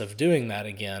process of doing that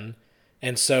again.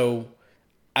 And so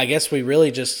I guess we really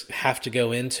just have to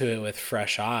go into it with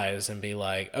fresh eyes and be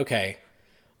like, okay,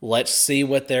 let's see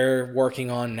what they're working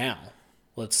on now.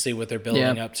 Let's see what they're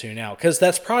building up to now. Because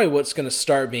that's probably what's going to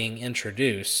start being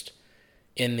introduced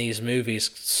in these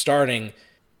movies, starting,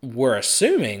 we're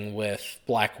assuming, with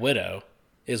Black Widow,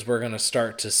 is we're going to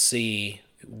start to see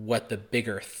what the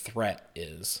bigger threat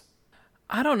is.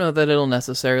 I don't know that it'll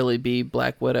necessarily be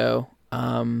Black Widow.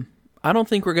 I don't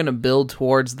think we're going to build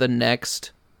towards the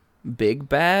next big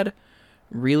bad,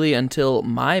 really, until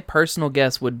my personal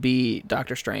guess would be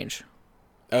Doctor Strange.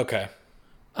 Okay.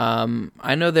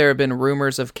 I know there have been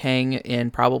rumors of Kang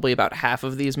in probably about half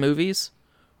of these movies,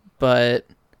 but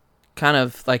kind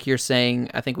of like you're saying,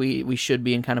 I think we should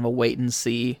be in kind of a wait and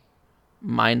see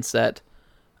mindset.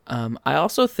 I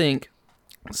also think,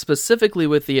 specifically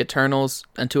with the Eternals,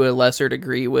 and to a lesser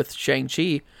degree with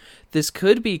Shang-Chi, this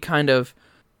could be kind of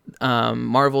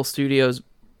Marvel Studios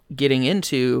getting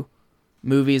into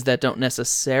movies that don't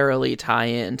necessarily tie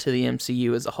into the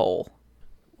MCU as a whole.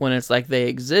 When it's like they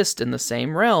exist in the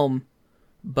same realm,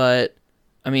 but,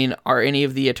 I mean, are any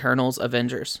of the Eternals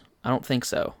Avengers? I don't think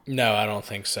so. No, I don't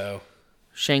think so.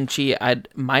 Shang-Chi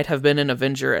might have been an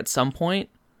Avenger at some point,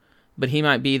 but they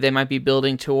might be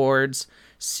building towards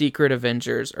Secret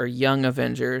Avengers or Young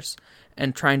Avengers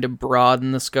and trying to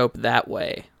broaden the scope that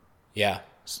way. Yeah.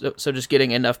 So just getting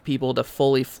enough people to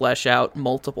fully flesh out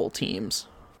multiple teams.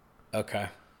 Okay.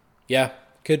 Yeah,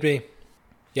 could be.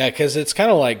 Yeah, because it's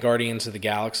kind of like Guardians of the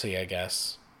Galaxy, I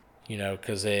guess. You know,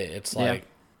 because it's like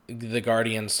the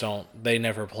Guardians they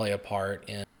never play a part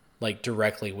in, like,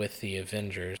 directly with the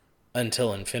Avengers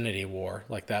until Infinity War.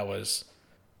 Like, that was,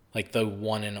 like, the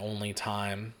one and only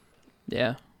time.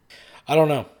 Yeah. I don't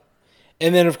know.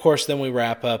 And then, of course, then we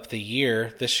wrap up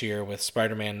this year with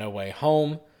Spider-Man No Way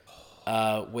Home,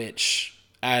 which,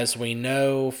 as we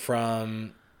know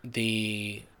from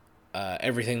the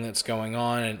everything that's going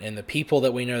on and the people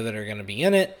that we know that are going to be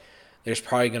in it, there's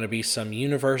probably going to be some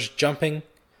universe jumping.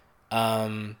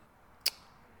 We're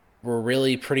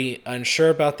really pretty unsure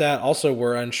about that. Also,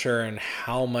 we're unsure in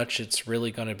how much it's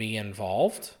really going to be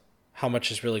involved. How much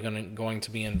is really going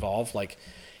to be involved? Like,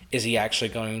 is he actually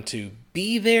going to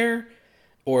be there?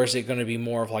 Or is it going to be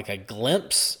more of like a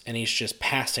glimpse and he's just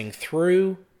passing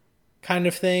through kind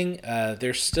of thing?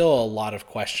 There's still a lot of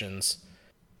questions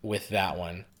with that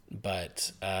one.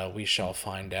 But we shall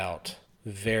find out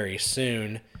very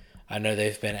soon. I know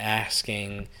they've been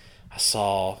asking,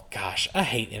 I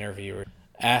hate interviewers,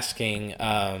 asking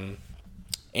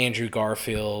Andrew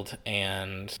Garfield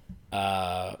and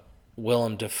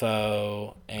Willem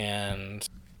Dafoe and,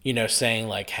 saying,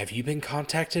 like, have you been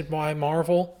contacted by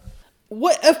Marvel?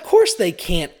 What? Of course they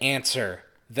can't answer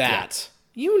that.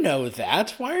 Yeah. You know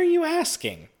that. Why are you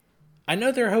asking? I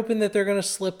know they're hoping that they're going to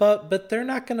slip up, but they're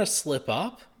not going to slip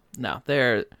up. No,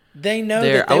 they know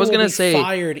that they will be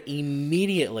fired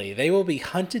immediately. They will be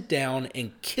hunted down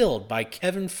and killed by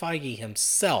Kevin Feige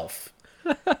himself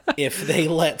if they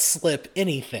let slip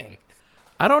anything.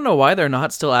 I don't know why they're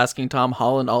not still asking Tom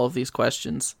Holland all of these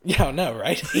questions. Yeah, I know,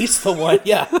 right? He's the one,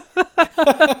 yeah.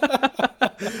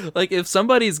 Like, if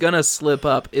somebody's gonna slip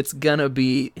up, it's gonna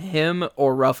be him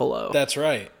or Ruffalo. That's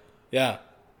right, yeah.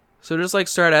 So just, like,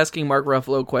 start asking Mark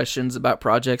Ruffalo questions about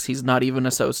projects he's not even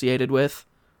associated with.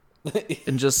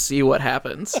 And just see what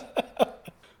happens.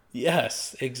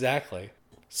 Yes, exactly.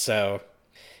 So,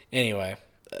 anyway,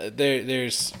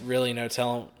 there's really no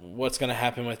telling what's going to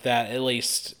happen with that, at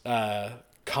least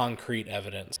concrete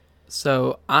evidence.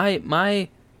 So, my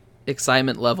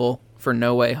excitement level for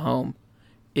No Way Home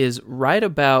is right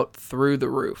about through the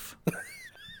roof.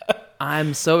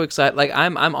 I'm so excited. Like,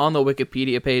 I'm on the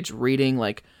Wikipedia page reading,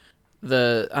 like,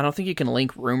 I don't think you can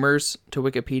link rumors to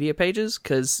Wikipedia pages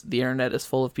because the internet is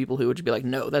full of people who would be like,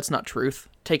 no, that's not truth.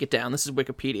 Take it down. This is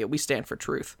Wikipedia. We stand for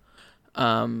truth.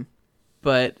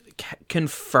 But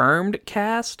confirmed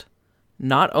cast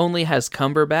not only has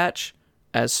Cumberbatch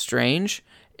as Strange,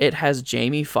 it has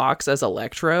Jamie Foxx as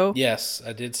Electro. Yes,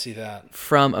 I did see that.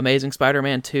 From Amazing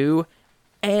Spider-Man 2.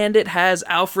 And it has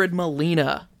Alfred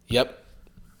Molina. Yep.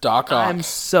 Doc Ock. I'm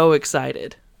so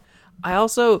excited.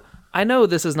 I know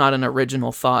this is not an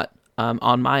original thought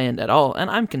on my end at all, and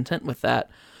I'm content with that.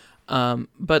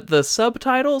 But the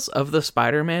subtitles of the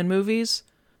Spider-Man movies,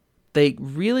 they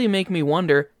really make me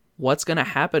wonder what's going to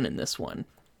happen in this one.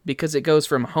 Because it goes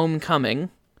from Homecoming,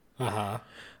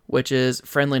 which is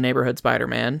Friendly Neighborhood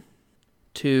Spider-Man,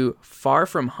 to Far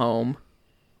From Home,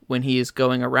 when he's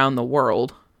going around the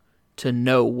world, to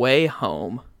No Way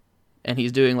Home, and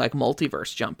he's doing, like,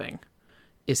 multiverse jumping.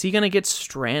 Is he going to get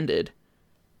stranded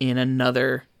in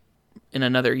another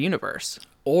universe?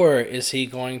 Or is he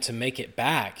going to make it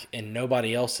back and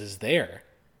nobody else is there?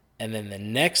 And then the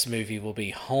next movie will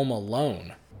be Home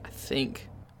Alone. Sorry,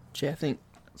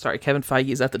 Kevin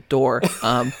Feige's at the door.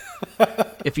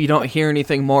 If you don't hear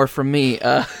anything more from me,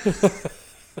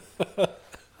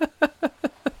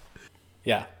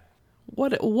 Yeah.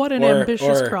 What an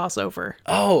ambitious crossover.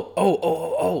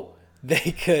 Oh.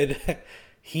 They could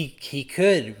he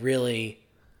could really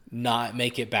not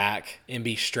make it back and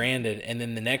be stranded, and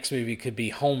then the next movie could be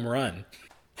Home Run.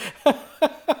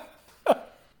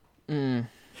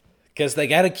 Because they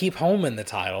got to keep home in the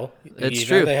title. It's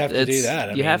true. They have to do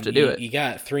that. You have to do it. You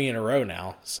got 3 in a row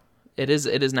now. It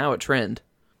is now a trend.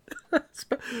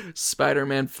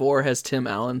 Spider-Man 4 has Tim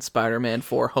Allen. Spider-Man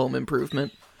 4 Home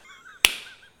Improvement.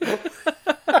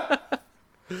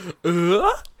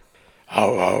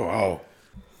 Oh.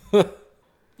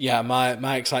 Yeah,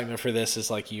 my excitement for this is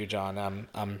like you, John.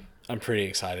 I'm pretty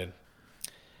excited.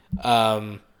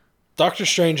 Doctor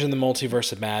Strange in the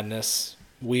Multiverse of Madness.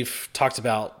 We've talked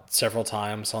about several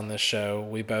times on this show.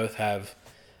 We both have.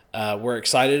 We're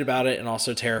excited about it and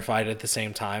also terrified at the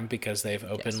same time because they've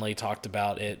openly talked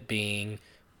about it being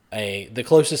the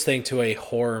closest thing to a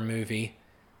horror movie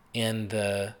in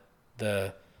the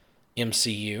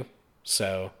MCU.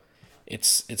 So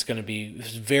it's going to be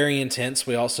very intense.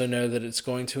 We also know that it's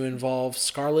going to involve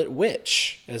Scarlet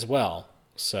Witch as well.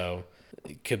 So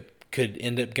it could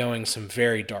end up going some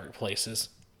very dark places.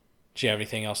 Do you have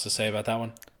anything else to say about that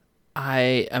one?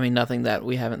 I mean, nothing that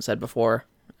we haven't said before.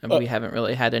 We haven't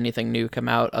really had anything new come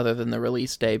out other than the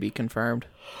release day be confirmed.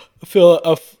 I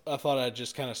thought I'd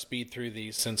just kind of speed through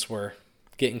these since we're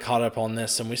getting caught up on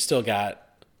this, and we still got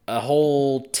a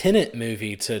whole Tenet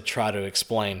movie to try to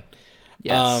explain.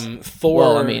 Yes.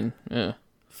 Thor. Yeah.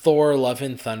 Thor: Love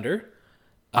and Thunder.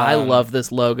 I love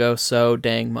this logo so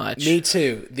dang much. Me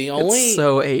too. It's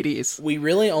so 80s. We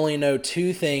really only know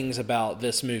 2 things about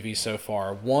this movie so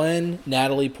far. One,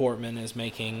 Natalie Portman is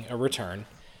making a return,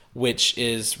 which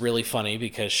is really funny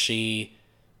because she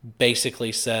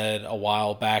basically said a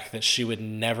while back that she would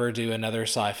never do another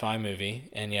sci-fi movie,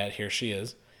 and yet here she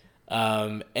is.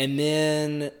 And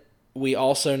then we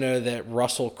also know that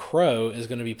Russell Crowe is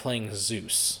going to be playing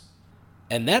Zeus.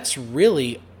 And that's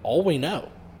really all we know.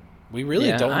 We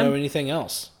really don't know anything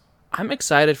else. I'm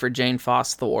excited for Jane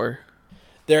Foster Thor.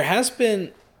 There has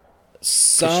been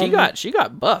some... She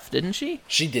got buff, didn't she?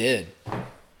 She did.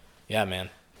 Yeah, man.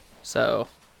 So...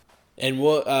 And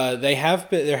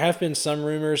there have been some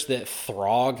rumors that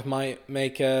Throg might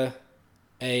make an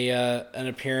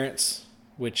appearance,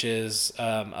 which is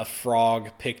a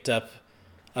frog picked up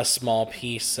a small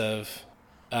piece of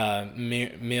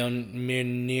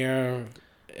Mjolnir.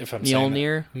 If I'm saying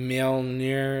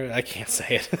Mjolnir, I can't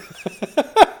say it.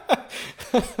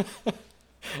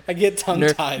 I get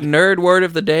tongue-tied. Nerd word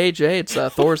of the day, Jay. It's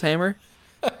Thor's hammer.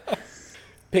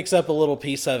 Picks up a little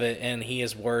piece of it, and he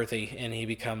is worthy, and he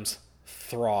becomes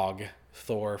Thor.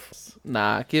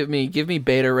 Nah, give me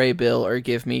Beta Ray Bill or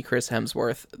give me Chris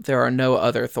Hemsworth. There are no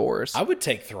other Thors. I would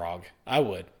take Throg. I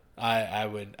would. I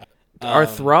would. Are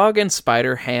Throg and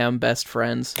Spider-Ham best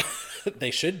friends?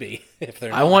 They should be, if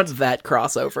they're not. I want that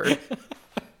crossover.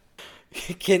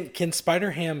 Can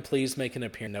Spider-Ham please make an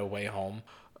appearance in No Way Home?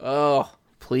 Oh,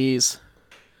 please.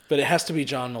 But it has to be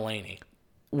John Mulaney.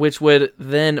 Which would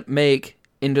then make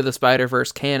Into the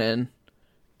Spider-Verse canon,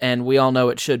 and we all know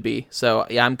it should be. So,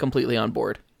 yeah, I'm completely on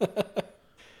board.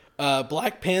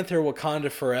 Black Panther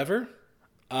Wakanda Forever.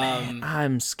 Man,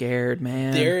 I'm scared,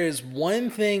 man. There is one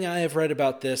thing I have read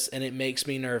about this, and it makes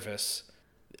me nervous.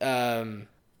 And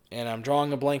I'm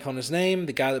drawing a blank on his name.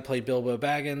 The guy that played Bilbo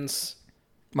Baggins.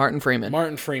 Martin Freeman.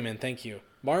 Martin Freeman, thank you.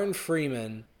 Martin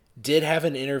Freeman did have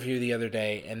an interview the other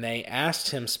day, and they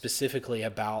asked him specifically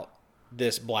about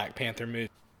this Black Panther movie.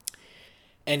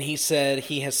 And he said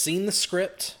he has seen the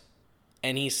script,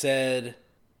 and he said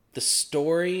the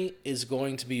story is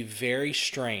going to be very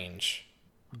strange,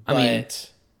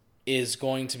 but is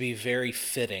going to be very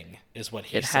fitting, is what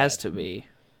he said. It has to be.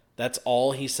 That's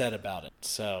all he said about it.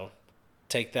 So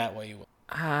take that way you will.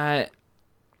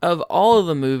 Of all of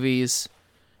the movies,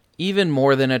 even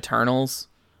more than Eternals,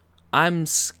 I'm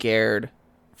scared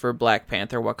for Black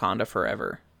Panther Wakanda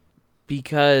Forever.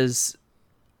 Because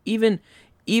even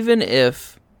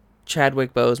if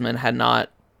Chadwick Boseman had not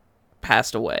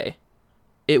passed away,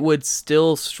 it would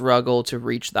still struggle to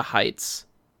reach the heights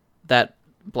that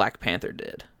Black Panther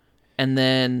did. And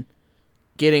then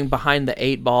getting behind the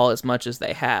 8 ball as much as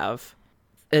they have,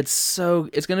 it's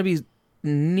going to be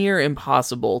near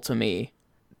impossible to me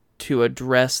to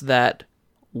address that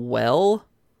well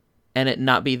and it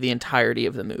not be the entirety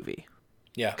of the movie.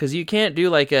 Yeah. Because you can't do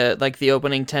like the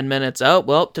opening 10 minutes. Oh,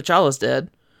 well, T'Challa's dead.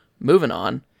 Moving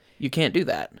on. You can't do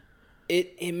that.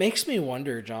 It makes me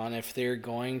wonder, John, if they're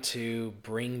going to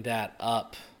bring that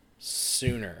up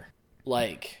sooner.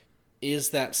 Like, is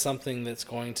that something that's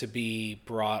going to be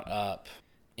brought up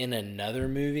in another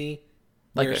movie?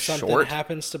 Like where a something short?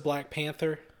 happens to Black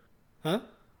Panther? Huh?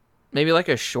 Maybe like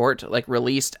a short, like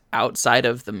released outside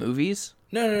of the movies?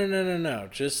 No.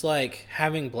 Just like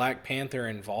having Black Panther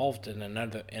involved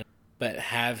in but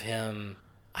have him,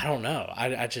 I don't know.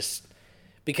 I just,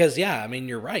 because yeah, I mean,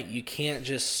 you're right. You can't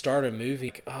just start a movie.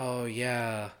 Like, oh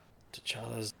yeah,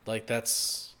 T'Challa's like,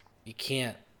 you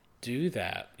can't do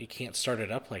that. You can't start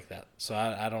it up like that. So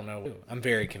I don't know. I'm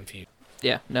very confused.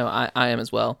 Yeah, no, I am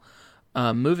as well.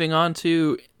 Moving on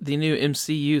to the new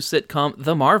MCU sitcom,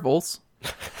 The Marvels.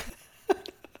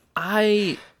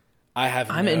 I'm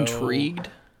intrigued.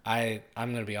 I'm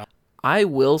gonna be honest. I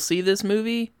will see this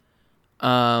movie,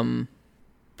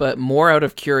 but more out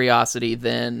of curiosity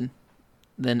than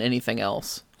anything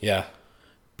else. Yeah.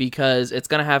 Because it's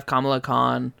gonna have Kamala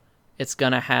Khan, it's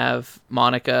gonna have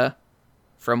Monica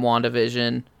from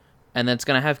WandaVision, and then it's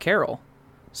gonna have Carol.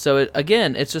 So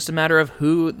it's just a matter of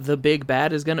who the big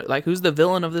bad is gonna, like, who's the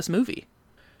villain of this movie.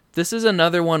 This is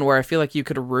another one where I feel like you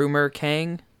could rumor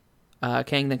Kang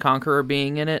the Conqueror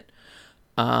being in it.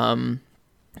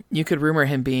 You could rumor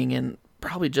him being in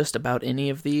probably just about any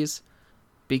of these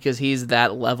because he's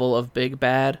that level of big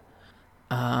bad.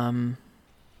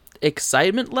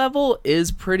 Excitement level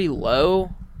is pretty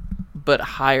low, but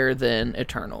higher than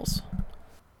Eternals.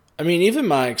 I mean, even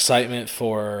my excitement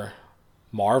for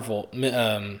Marvel,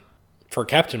 for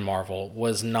Captain Marvel,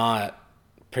 was not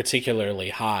particularly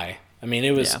high. I mean,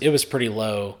 it was pretty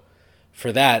low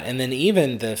for that. And then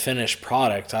even the finished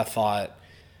product, I thought,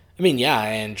 I mean, yeah,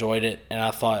 I enjoyed it, and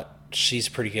I thought she's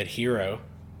a pretty good hero,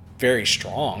 very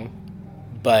strong.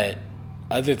 But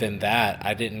other than that,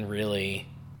 I didn't really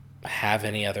have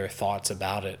any other thoughts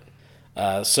about it.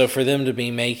 So for them to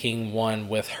be making one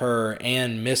with her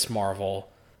and Miss Marvel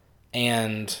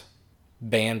and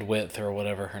Bandwidth or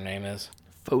whatever her name is.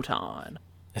 Photon.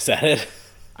 Is that it?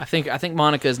 I think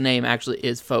Monica's name actually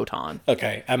is Photon.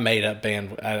 Okay, I made up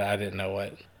Bandwidth. I didn't know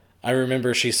what. I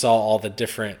remember she saw all the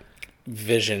different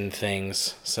vision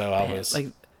things, so I was like,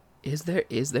 is there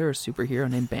a superhero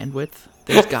named Bandwidth?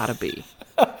 There's gotta be.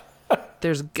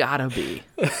 There's gotta be.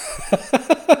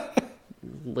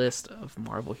 List of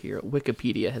Marvel hero.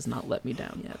 Wikipedia has not let me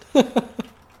down yet.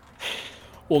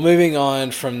 Well, moving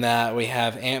on from that, we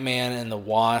have Ant-Man and the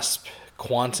Wasp,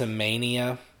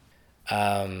 Quantumania.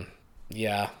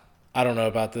 Yeah, I don't know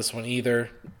about this one either,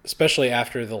 especially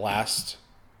after the last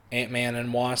Ant-Man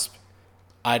and Wasp.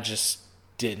 I just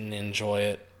didn't enjoy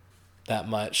it that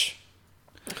much.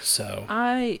 So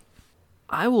I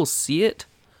will see it.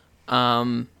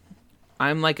 I'm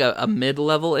like a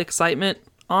mid-level excitement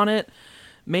on it,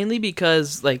 mainly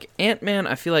because like Ant-Man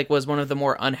I feel like was one of the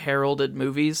more unheralded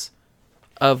movies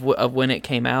of when it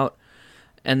came out,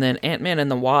 and then Ant-Man and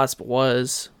the Wasp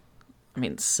was, I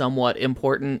mean, somewhat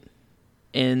important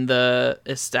in the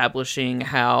establishing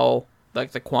how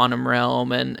like the quantum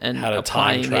realm and how to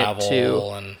applying time travel it to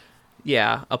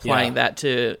and that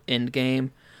to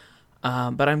Endgame.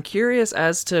 But I'm curious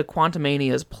as to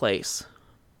Quantumania's place,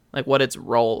 like what its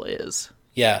role is.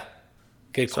 Yeah,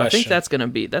 good question. I think that's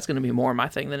gonna be more my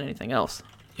thing than anything else.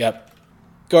 Yep.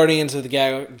 Guardians of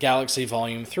the Galaxy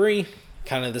Volume 3,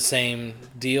 kind of the same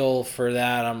deal for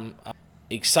that. I'm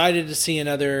excited to see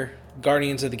another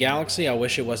Guardians of the Galaxy. I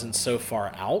wish it wasn't so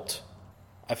far out.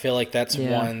 I feel like that's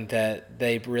one that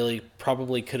they really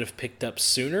probably could have picked up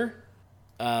sooner.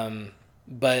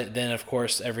 But then, of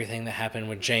course, everything that happened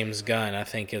with James Gunn, I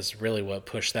think, is really what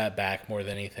pushed that back more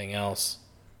than anything else.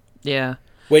 Yeah.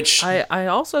 Which I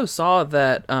also saw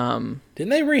that. Didn't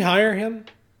they rehire him,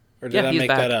 or did I make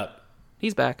back. that up?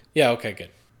 He's back. Yeah. Okay. Good.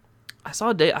 I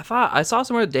saw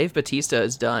somewhere Dave Bautista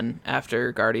is done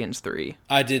after Guardians 3.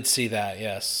 I did see that.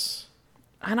 Yes.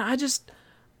 And I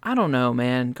don't know,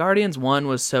 man. Guardians 1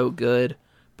 was so good,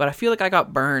 but I feel like I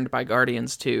got burned by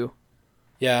Guardians 2.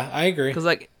 Yeah, I agree. Because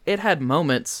like it had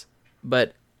moments,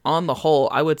 but on the whole,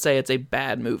 I would say it's a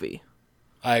bad movie.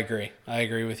 I agree. I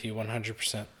agree with you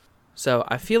 100%. So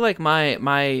I feel like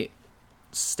my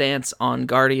stance on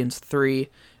Guardians 3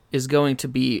 is going to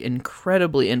be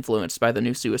incredibly influenced by the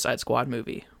new Suicide Squad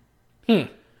movie.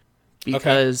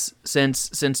 Because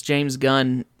since James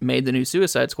Gunn made the new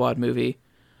Suicide Squad movie,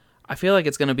 I feel like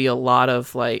it's going to be a lot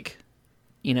of like,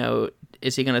 you know,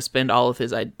 is he going to spend all of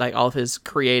his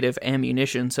creative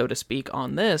ammunition, so to speak,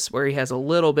 on this, where he has a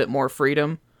little bit more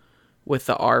freedom with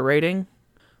the R rating?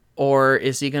 Or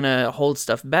is he going to hold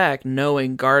stuff back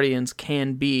knowing Guardians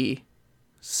can be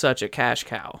such a cash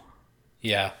cow?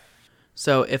 Yeah.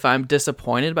 So if I'm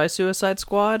disappointed by Suicide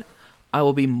Squad, I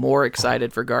will be more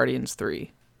excited for Guardians 3.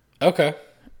 Okay.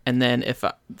 And then if,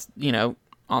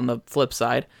 on the flip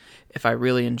side, if I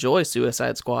really enjoy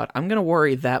Suicide Squad, I'm going to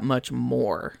worry that much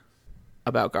more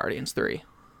about Guardians 3.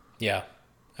 Yeah.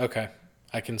 Okay.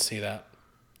 I can see that.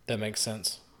 That makes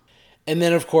sense. And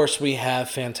then, of course, we have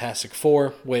Fantastic Four,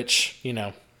 which,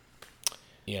 at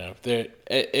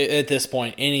this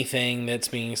point, anything that's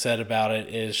being said about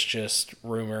it is just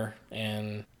rumor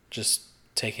and just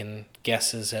taking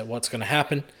guesses at what's going to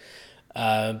happen.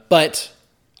 But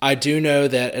I do know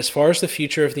that as far as the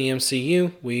future of the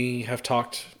MCU, we have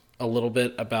talked a little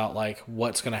bit about like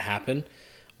what's going to happen,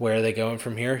 where are they going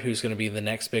from here, who's going to be the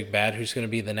next big bad, who's going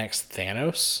to be the next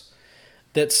Thanos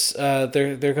that's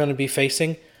they're going to be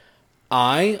facing.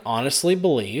 I honestly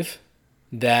believe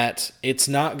that it's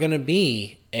not going to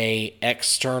be a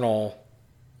external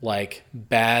like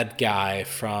bad guy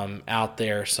from out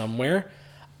there somewhere.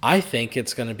 I think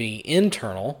it's going to be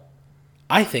internal.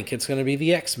 I think it's going to be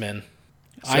the X-Men.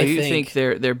 So you think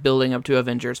they're building up to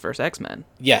Avengers vs. X-Men?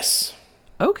 Yes.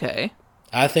 Okay.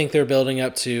 I think they're building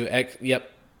up to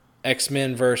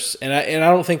X-Men versus, and I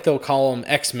don't think they'll call them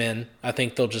X-Men. I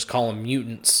think they'll just call them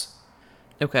mutants.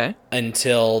 Okay.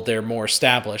 Until they're more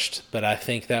established, but I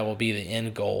think that will be the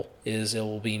end goal. Is it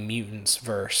will be mutants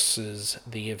versus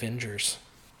the Avengers.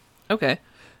 Okay.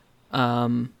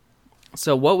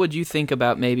 So what would you think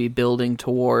about maybe building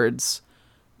towards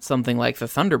something like the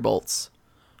Thunderbolts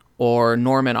or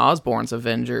Norman Osborn's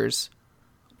Avengers,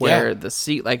 where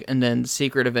and then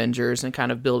Secret Avengers, and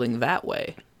kind of building that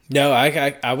way? No,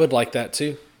 I would like that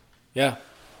too. Yeah.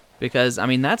 Because I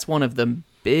mean that's one of the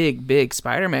big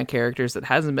Spider-Man characters that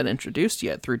hasn't been introduced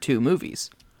yet through 2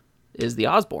 movies, is the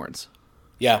Osborns.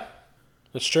 Yeah,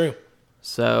 that's true.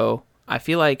 So I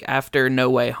feel like after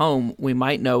No Way Home, we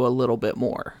might know a little bit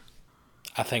more.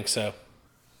 I think so.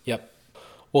 Yep.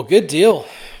 Well, good deal.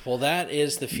 Well, that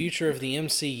is the future of the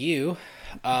MCU.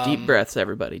 Deep breaths,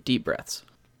 everybody. Deep breaths.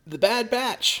 The Bad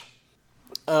Batch.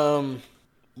 We'll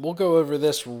go over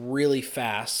this really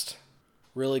fast,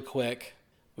 really quick.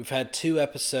 We've had 2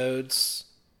 episodes,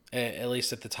 at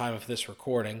least at the time of this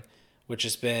recording, which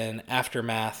has been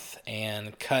Aftermath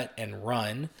and Cut and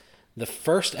Run. The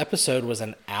first episode was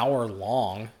an hour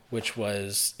long, which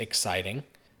was exciting.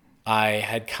 I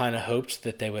had kind of hoped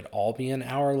that they would all be an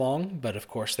hour long, but of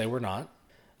course they were not.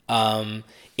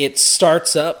 It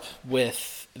starts up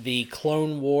with the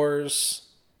Clone Wars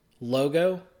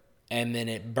logo, and then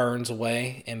it burns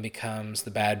away and becomes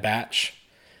the Bad Batch.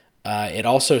 It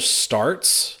also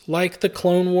starts like the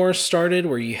Clone Wars started,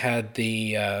 where you had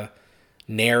the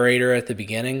narrator at the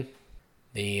beginning.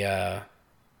 The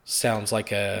sounds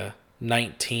like a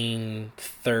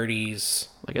 1930s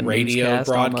like a radio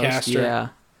broadcaster. Almost, yeah.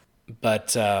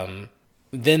 But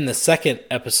then the second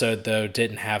episode, though,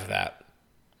 didn't have that,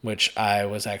 which I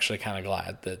was actually kind of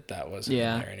glad that wasn't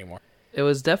in there anymore. It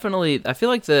was definitely, I feel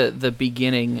like the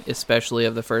beginning, especially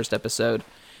of the first episode,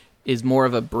 is more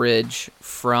of a bridge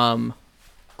from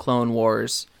Clone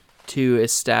Wars to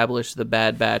establish the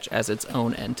Bad Batch as its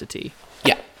own entity.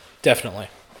 Yeah, definitely.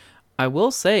 I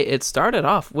will say it started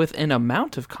off with an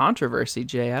amount of controversy,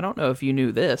 Jay. I don't know if you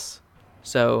knew this.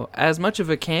 So, as much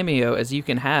of a cameo as you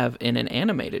can have in an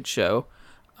animated show,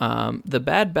 the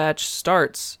Bad Batch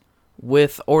starts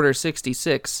with Order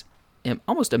 66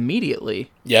 almost immediately.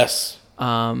 Yes.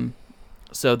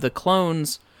 So the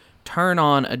clones turn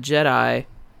on a Jedi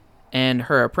and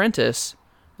her apprentice,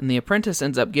 and the apprentice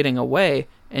ends up getting away.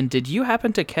 And did you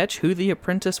happen to catch who the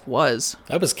apprentice was?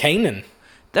 That was Kanan.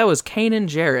 That was Kanan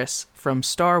Jarrus from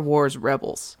Star Wars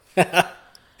Rebels.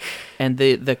 And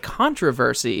the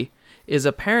controversy is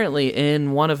apparently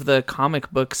in one of the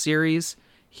comic book series,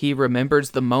 he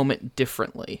remembers the moment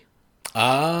differently.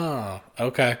 Ah,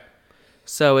 okay.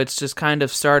 So it's just kind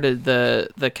of started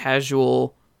the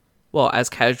casual, well, as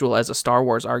casual as a Star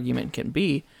Wars argument can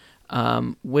be,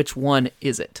 which one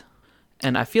is it?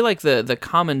 And I feel like the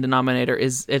common denominator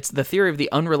is it's the theory of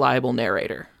the unreliable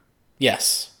narrator.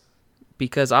 Yes.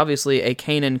 Because obviously a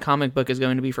Kanan comic book is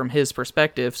going to be from his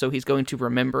perspective, so he's going to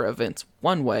remember events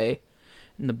one way,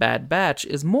 and the Bad Batch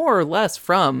is more or less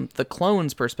from the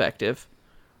clone's perspective,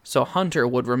 so Hunter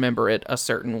would remember it a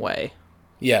certain way.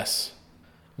 Yes.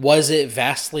 Was it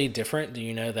vastly different? Do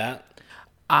you know that?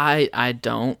 I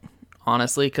don't,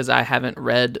 honestly, because I haven't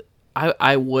read...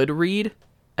 I would read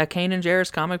a Kanan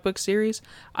Jarrus comic book series.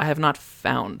 I have not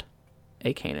found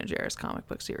a Kanan Jarrus comic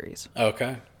book series.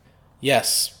 Okay.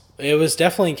 Yes. It was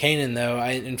definitely Kanan, though.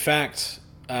 In fact,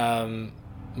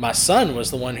 my son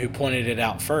was the one who pointed it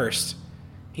out first.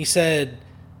 He said,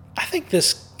 I think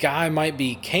this guy might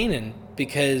be Kanan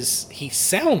because he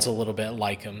sounds a little bit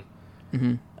like him.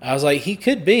 Mm-hmm. I was like, he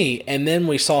could be. And then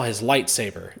we saw his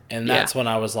lightsaber. And that's when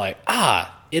I was like,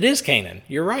 it is Kanan.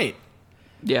 You're right.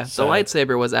 Yeah, the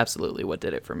lightsaber was absolutely what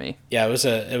did it for me. Yeah, it was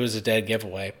a dead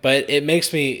giveaway. But it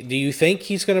makes me, do you think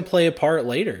he's going to play a part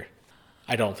later?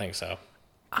 I don't think so.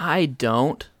 I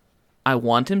don't. I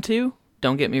want him to.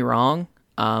 Don't get me wrong.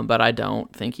 But I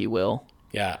don't think he will.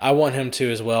 Yeah, I want him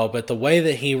to as well. But the way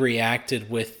that he reacted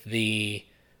with the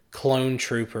clone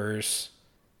troopers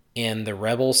in the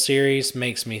Rebels series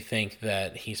makes me think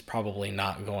that he's probably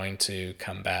not going to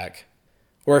come back.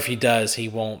 Or if he does, he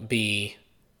won't be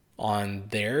on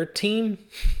their team.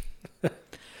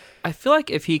 I feel like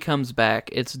if he comes back,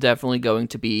 it's definitely going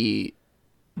to be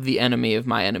the enemy of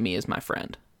my enemy is my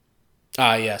friend.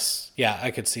 Yes. Yeah, I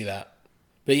could see that.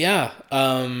 But yeah,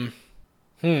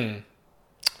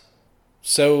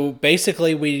 So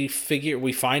basically we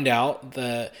find out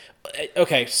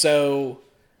so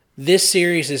this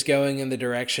series is going in the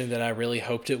direction that I really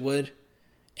hoped it would,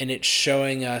 and it's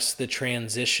showing us the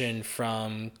transition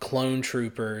from clone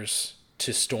troopers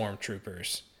to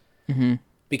stormtroopers. Mm-hmm.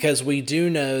 Because we do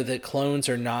know that clones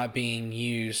are not being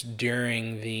used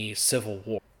during the Civil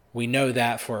War. We know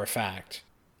that for a fact.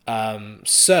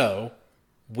 So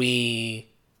we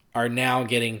are now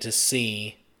getting to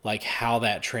see like how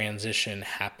that transition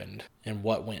happened and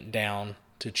what went down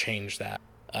to change that.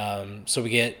 So we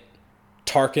get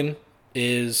Tarkin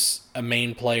is a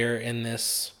main player in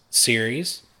this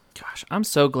series. Gosh, I'm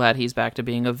so glad he's back to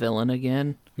being a villain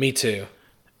again. Me too.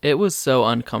 It was so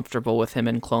uncomfortable with him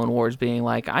in Clone Wars being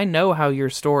like, I know how your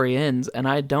story ends, and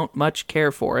I don't much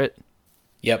care for it.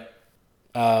 Yep.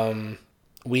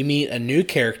 We meet a new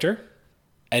character,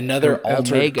 another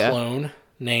altered Omega. clone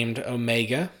named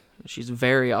Omega. She's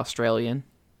very Australian.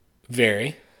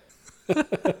 Very.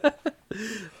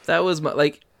 That was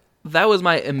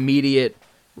my immediate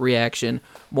reaction,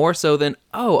 more so than,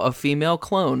 a female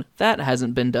clone. That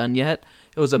hasn't been done yet.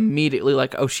 It was immediately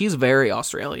like, she's very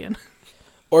Australian.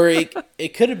 Or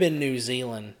it could have been New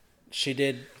Zealand. She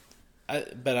did,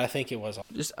 but I think it was.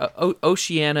 Just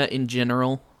Oceania in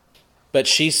general. But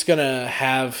she's going to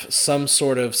have some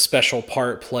sort of special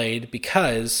part played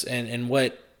because, and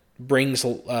what brings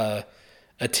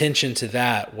attention to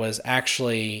that was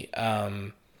actually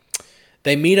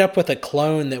they meet up with a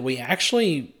clone that we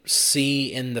actually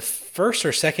see in the first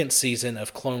or second season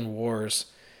of Clone Wars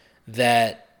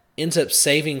that ends up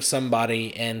saving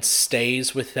somebody and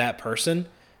stays with that person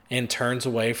and turns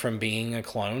away from being a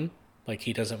clone. Like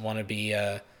he doesn't want to be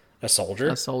a soldier.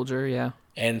 A soldier, yeah.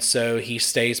 And so he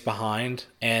stays behind,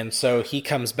 and so he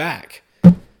comes back.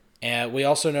 And we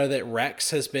also know that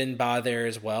Rex has been by there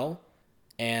as well.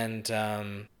 And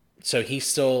so he's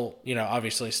still,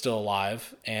 obviously still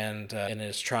alive and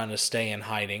is trying to stay in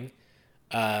hiding.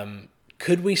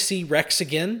 Could we see Rex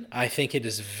again? I think it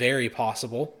is very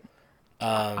possible.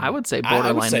 I would say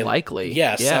borderline likely.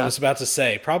 Yes, yeah. I was about to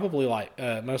say probably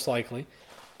most likely.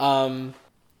 Man,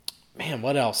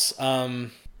 what else?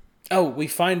 We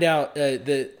find out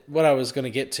that what I was going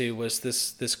to get to was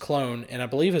this clone, and I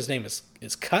believe his name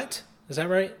is Cut. Is that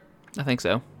right? I think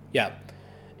so. Yeah.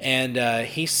 And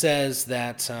he says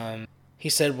that he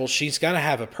said, well, she's got to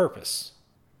have a purpose.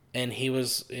 And he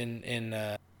was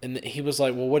and he was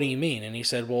like, well, what do you mean? And he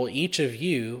said, well, each of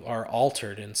you are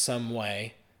altered in some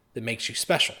way that makes you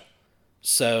special.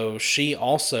 So she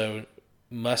also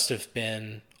must have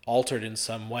been altered in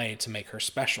some way to make her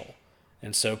special.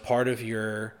 And so part of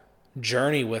your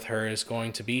journey with her is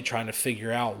going to be trying to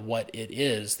figure out what it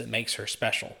is that makes her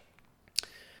special.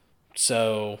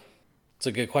 So it's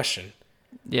a good question.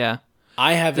 Yeah.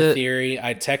 I have a theory.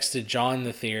 I texted John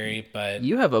the theory, but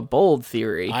you have a bold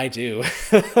theory. I do.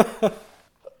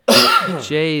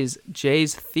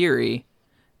 Jay's theory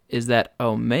is that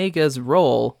Omega's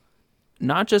role,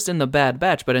 not just in the Bad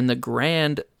Batch, but in the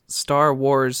grand Star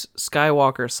Wars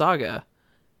Skywalker saga,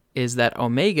 is that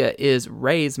Omega is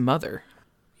Rey's mother.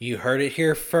 You heard it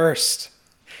here first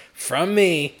from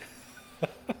me.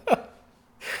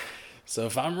 So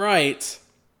if I'm right,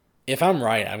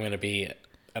 I'm going to be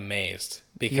amazed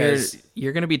because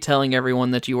you're going to be telling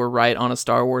everyone that you were right on a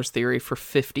Star Wars theory for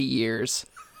 50 years.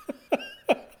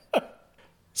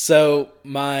 So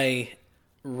my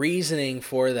reasoning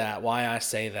for that, why I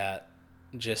say that,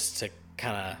 just to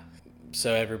kind of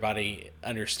so everybody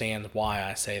understands why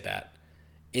I say that,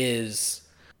 is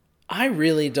I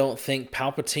really don't think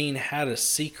Palpatine had a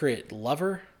secret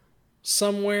lover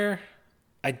somewhere.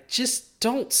 I just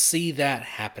don't see that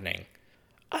happening.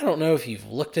 I don't know if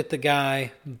you've looked at the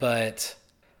guy, but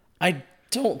I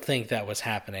don't think that was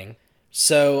happening.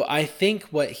 So I think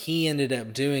what he ended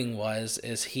up doing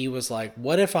is he was like,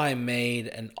 what if I made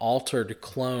an altered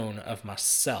clone of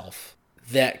myself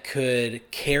that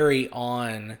could carry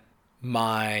on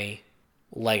my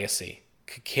legacy,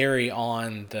 could carry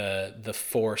on the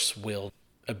force wield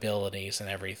abilities and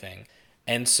everything.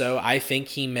 And so I think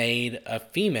he made a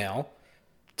female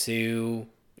to,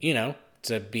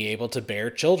 to be able to bear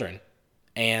children.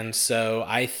 And so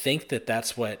I think that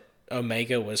that's what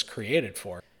Omega was created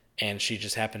for. And she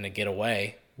just happened to get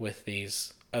away with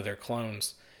these other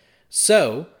clones.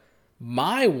 So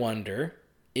my wonder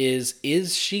is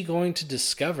she going to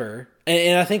discover,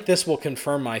 and I think this will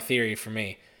confirm my theory for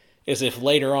me, is if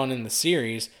later on in the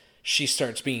series, she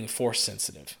starts being force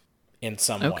sensitive in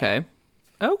some way.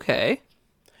 Okay.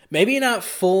 Maybe not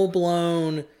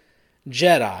full-blown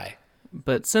Jedi.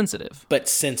 But sensitive.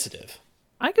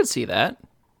 I could see that.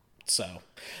 So,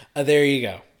 there you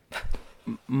go.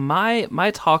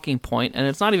 My talking point, and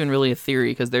it's not even really a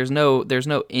theory because there's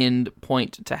no end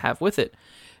point to have with it,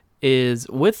 is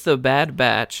with the Bad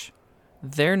Batch,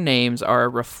 their names are a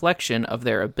reflection of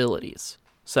their abilities.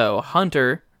 So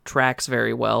Hunter tracks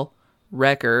very well.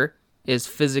 Wrecker is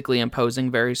physically imposing,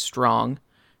 very strong.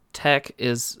 Tech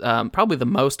is probably the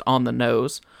most on the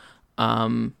nose.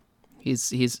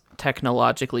 He's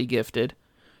technologically gifted.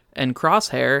 And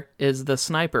Crosshair is the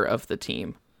sniper of the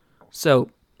team. So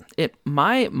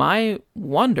my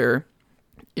wonder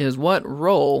is, what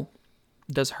role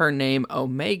does her name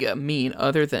Omega mean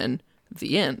other than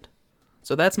the end?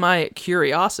 So that's my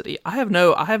curiosity. I have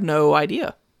no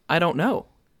idea. I don't know.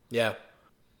 Yeah.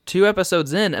 2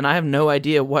 episodes in, and I have no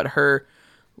idea what her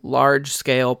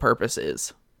large-scale purpose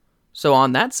is. So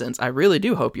on that sense, I really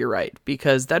do hope you're right,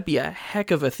 because that'd be a heck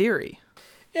of a theory.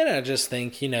 And I just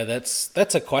think,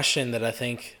 that's a question that I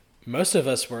think most of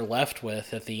us were left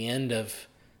with at the end of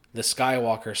the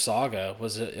Skywalker saga.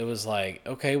 It was like,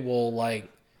 okay, well, like,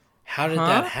 how did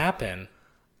that happen?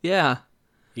 Yeah.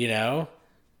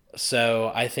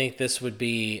 So I think this would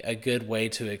be a good way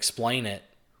to explain it.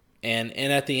 And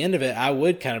at the end of it, I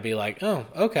would kind of be like, oh,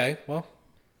 okay, well,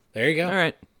 there you go. All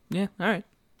right. Yeah, all right.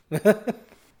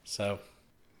 So,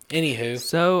 anywho.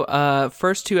 So,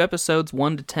 first 2 episodes,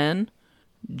 1 to 10.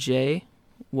 Jay,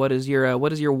 what is your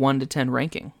 1 to 10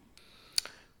 ranking?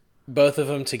 Both of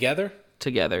them together?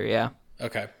 Together, yeah.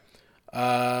 Okay.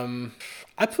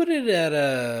 I put it at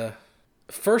a...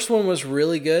 First one was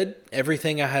really good.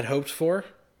 Everything I had hoped for.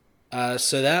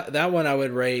 So that one I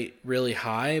would rate really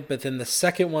high. But then the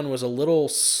second one was a little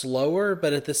slower,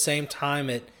 but at the same time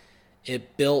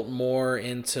it built more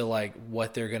into like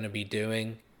what they're going to be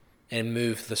doing and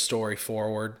moved the story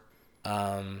forward,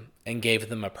 and gave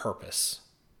them a purpose,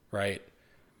 right?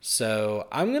 So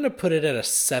I'm going to put it at a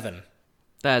 7.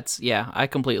 I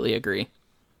completely agree.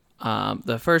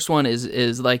 The first one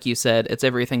is like you said, it's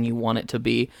everything you want it to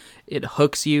be. It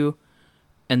hooks you,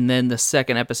 and then the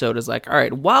second episode is like, all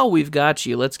right, while we've got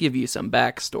you, let's give you some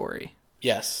backstory.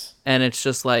 Yes. And it's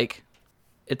just like,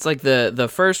 it's like the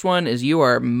first one is you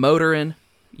are motoring,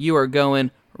 you are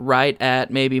going right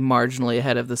at maybe marginally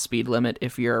ahead of the speed limit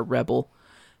if you're a rebel,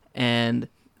 and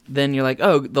then you're like,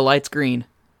 oh, the light's green,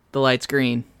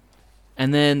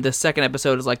 and then the second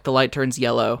episode is like the light turns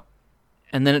yellow,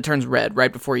 and then it turns red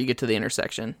right before you get to the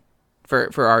intersection.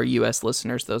 For our U.S.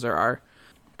 listeners, those are our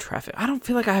traffic. I don't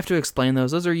feel like I have to explain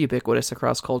those. Those are ubiquitous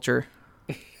across culture.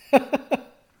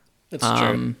 That's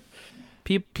true.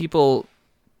 People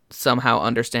somehow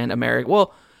understand America.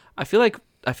 Well, I feel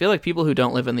like people who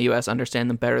don't live in the U.S. understand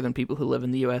them better than people who live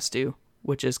in the U.S. do,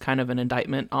 which is kind of an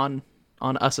indictment on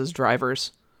us as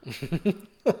drivers.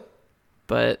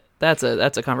 But that's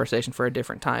a conversation for a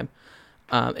different time.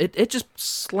 It just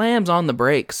slams on the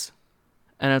brakes,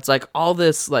 and it's like all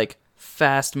this like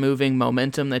fast moving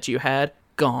momentum that you had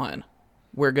gone.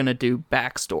 We're gonna do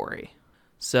backstory.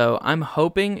 So I'm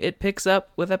hoping it picks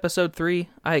up with episode 3.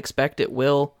 I expect it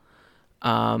will.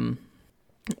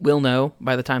 We'll know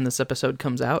by the time this episode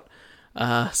comes out.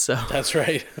 So that's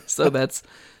right. So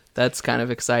that's kind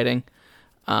of exciting.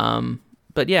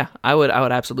 But yeah, I would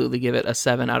absolutely give it a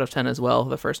 7 out of 10 as well,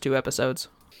 the first 2 episodes.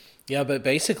 Yeah, but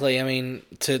basically, I mean,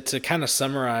 to kind of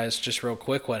summarize just real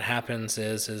quick, what happens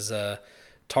is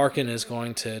Tarkin is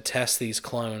going to test these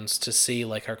clones to see,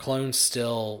 like, are clones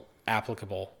still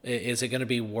applicable? Is it going to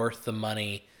be worth the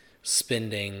money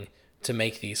spending to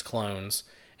make these clones?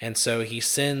 And so he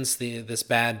sends this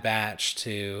Bad Batch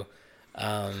to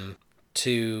a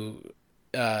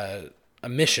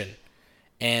mission,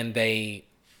 and they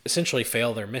essentially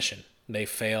fail their mission. They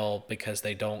fail because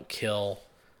they don't kill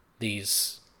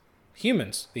these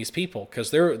humans, these people, because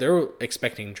they're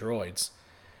expecting droids.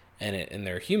 and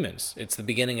they're humans. It's the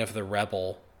beginning of the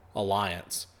Rebel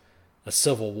Alliance. A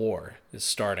civil war is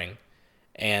starting,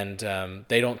 and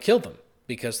they don't kill them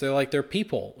because they're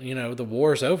people. The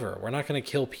war's over. We're not going to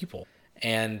kill people,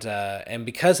 and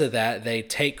because of that, they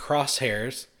take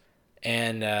Crosshairs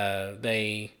and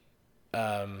they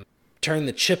turn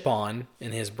the chip on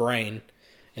in his brain,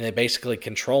 and they basically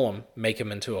control him, make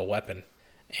him into a weapon,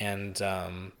 and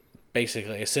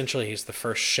essentially, he's the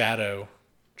first Shadow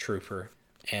Trooper,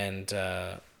 and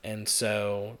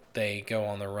so they go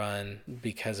on the run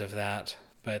because of that.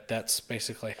 But that's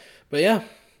basically. But yeah,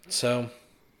 so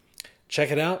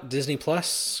check it out. Disney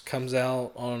Plus comes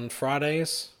out on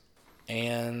Fridays,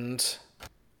 and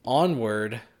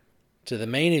onward to the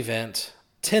main event,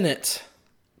 Tenet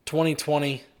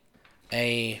 2020,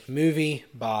 a movie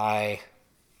by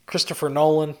Christopher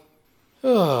Nolan.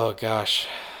 Oh gosh.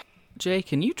 Jay,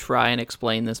 can you try and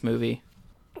explain this movie?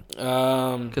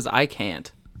 Because I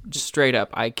can't. Just straight up,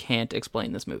 I can't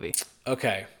explain this movie.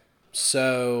 Okay.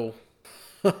 So,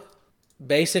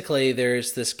 basically,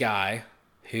 there's this guy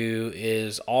who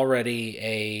is already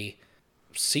a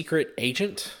secret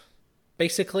agent,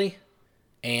 basically.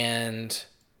 And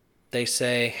they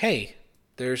say, hey,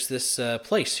 there's this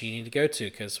place you need to go to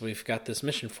because we've got this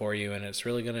mission for you and it's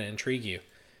really going to intrigue you.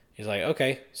 He's like,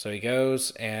 okay. So he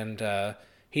goes and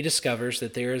he discovers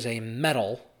that there is a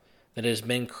metal that has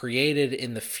been created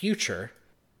in the future,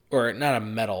 or not a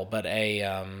metal, but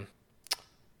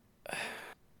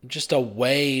just a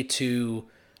way to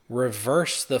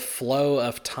reverse the flow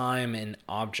of time in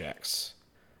objects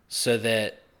so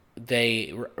that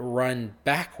they run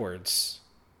backwards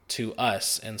to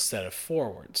us instead of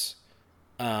forwards.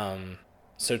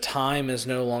 So time is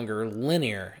no longer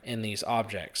linear in these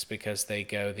objects because they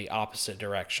go the opposite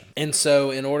direction. And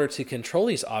so in order to control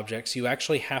these objects, you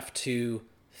actually have to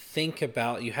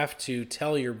you have to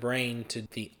tell your brain to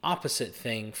the opposite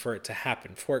thing for it to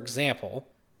happen. For example,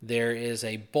 there is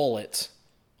a bullet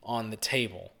on the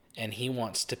table and he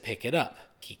wants to pick it up.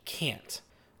 He can't.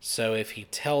 So if he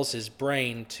tells his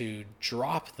brain to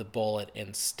drop the bullet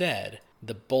instead,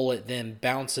 the bullet then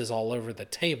bounces all over the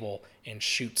table and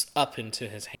shoots up into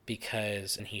his hand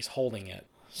and he's holding it.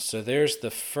 So there's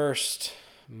the first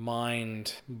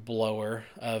mind blower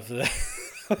of the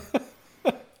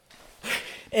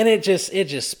and it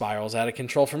just spirals out of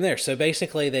control from there. So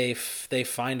basically they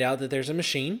find out that there's a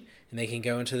machine and they can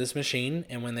go into this machine,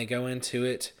 and when they go into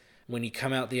it, when you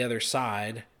come out the other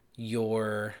side,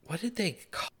 what did they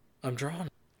call?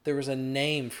 There was a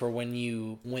name for when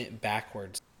you went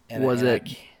backwards. Was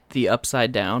it the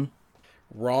upside down?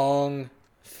 Wrong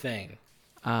thing.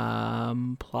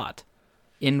 Plot.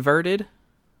 Inverted?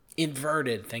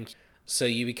 Inverted, thank you. So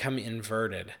you become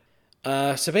inverted.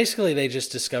 So basically they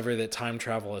just discover that time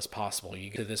travel is possible. You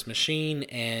go to this machine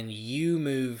and you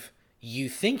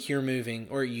think you're moving,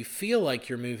 or you feel like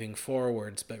you're moving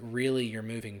forwards, but really you're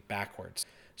moving backwards.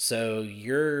 So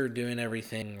you're doing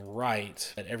everything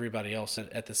right, but everybody else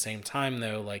at the same time,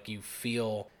 though, like you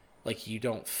feel like you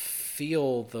don't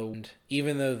feel the wind.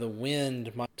 Even though the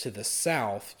wind might to the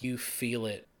south, you feel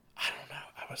it. I don't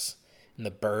know. And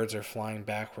the birds are flying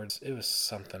backwards. It was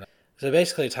something. So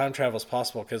basically time travel is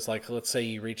possible because, like, let's say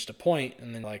you reached a point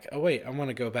and then like, oh wait, I want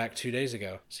to go back 2 days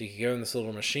ago. So you can go in this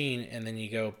little machine and then you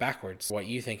go backwards, what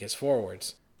you think is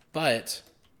forwards. But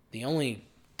the only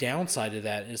downside to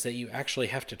that is that you actually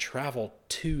have to travel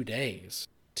 2 days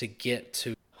to get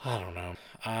to, I don't know.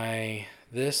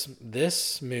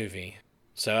 This movie.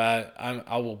 So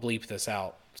I will bleep this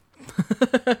out.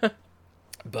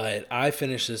 But I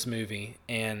finished this movie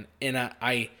and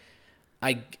I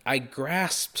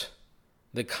grasped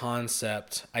the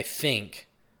concept, I think.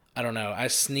 I don't know. I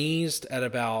sneezed at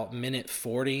about minute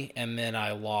 40 and then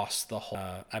I lost the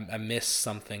whole I missed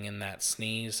something in that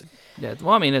sneeze. Yeah,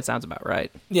 well, I mean, it sounds about right.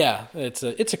 Yeah, it's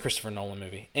a Christopher Nolan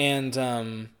movie. And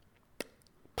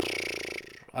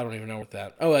I don't even know what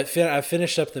that. Oh, I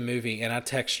finished up the movie and I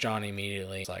text John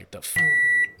immediately. It's like, the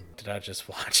did I just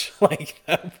watch? Like,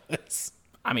 that was,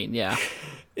 I mean, yeah.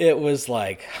 It was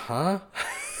like, huh?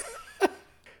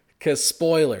 Because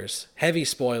spoilers, heavy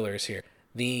spoilers here.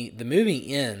 The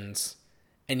movie ends,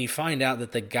 and you find out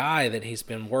that the guy that he's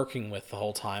been working with the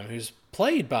whole time, who's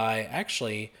played by,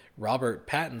 actually, Robert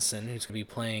Pattinson, who's going to be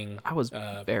playing I was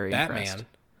very Batman. Impressed.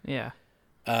 Yeah.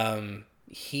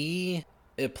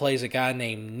 It plays a guy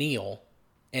named Neil.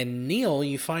 And Neil,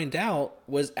 you find out,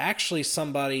 was actually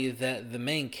somebody that the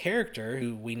main character,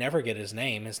 who we never get his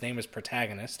name is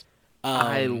Protagonist.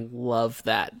 I love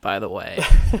that, by the way.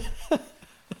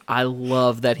 I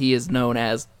love that he is known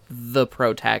as the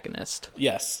protagonist.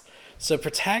 Yes. So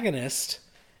Protagonist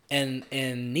and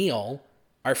Neil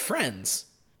are friends.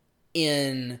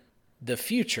 in the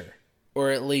future,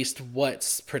 or at least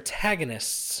what's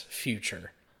protagonist's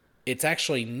future. It's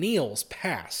actually Neil's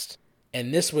past.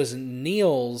 And this was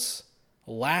Neil's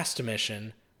last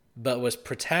mission, but was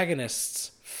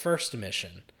protagonist's first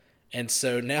mission. And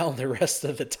so now the rest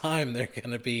of the time they're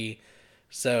going to be...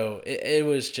 So it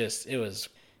was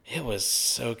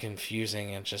so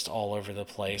confusing and just all over the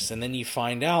place. And then you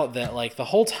find out that, like, the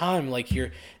whole time, like,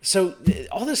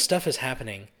 all this stuff is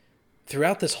happening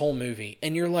throughout this whole movie.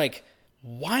 And you're like,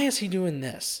 why is he doing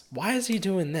this? Why is he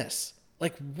doing this?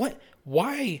 Like, what?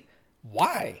 Why?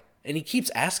 And he keeps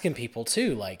asking people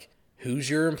too, like, who's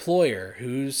your employer?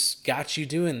 Who's got you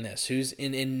doing this?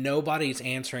 And nobody's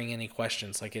answering any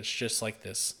questions. Like, it's just like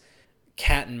this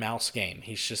cat and mouse game.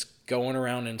 He's just going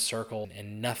around in circle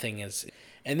and nothing is...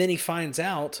 And then he finds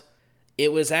out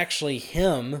it was actually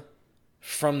him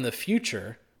from the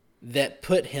future that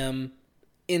put him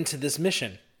into this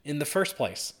mission in the first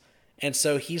place. And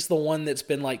so he's the one that's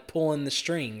been, like, pulling the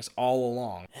strings all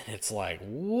along. And it's like,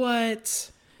 what?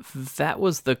 That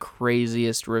was the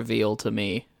craziest reveal to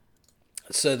me.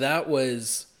 So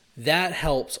that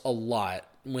helps a lot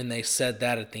when they said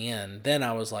that at the end. Then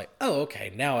I was like, oh,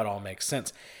 okay, now it all makes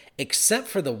sense. Except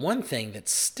for the one thing that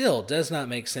still does not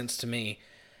make sense to me.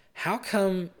 How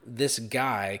come this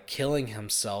guy killing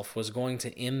himself was going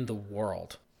to end the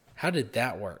world? How did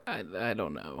that work? I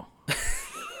don't know.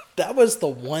 That was the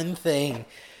one thing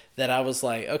that I was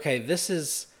like, okay, this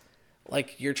is...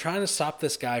 Like, you're trying to stop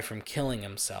this guy from killing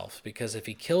himself, because if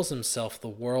he kills himself, the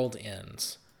world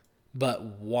ends. But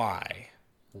why?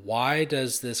 Why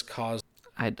does this cause...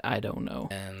 I don't know.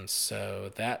 And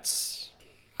so that's...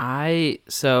 I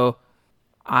saw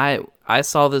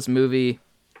this movie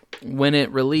when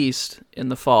it released in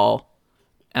the fall,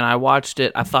 and I watched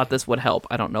it. I thought this would help.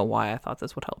 I don't know why I thought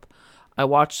this would help. I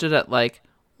watched it at like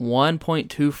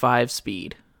 1.25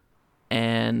 speed,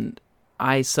 and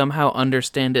I somehow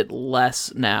understand it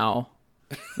less now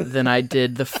than I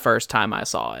did the first time I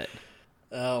saw it.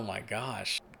 Oh my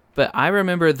gosh. But I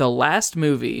remember the last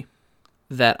movie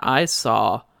that I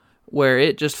saw where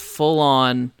it just full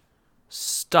on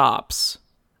stops,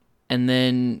 and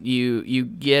then you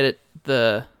get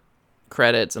the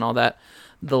credits and all that.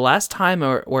 The last time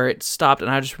where it stopped,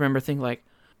 and I just remember thinking, like,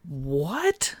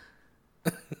 what?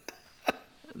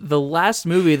 The last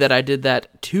movie that I did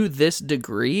that to this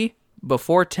degree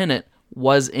before Tenet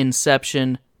was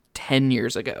Inception 10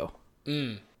 years ago.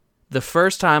 The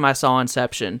first time I saw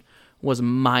Inception was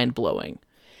mind-blowing.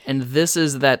 And this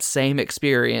is that same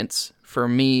experience for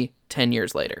me 10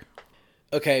 years later.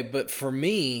 Okay, but for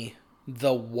me,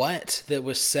 the what that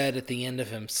was said at the end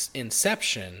of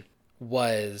Inception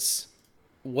was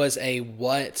a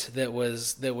what that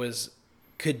was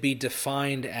could be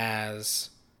defined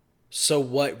as, so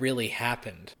what really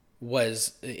happened?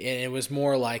 It was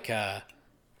more like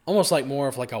almost like more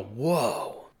of like a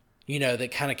whoa,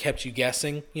 that kind of kept you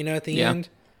guessing, at the end.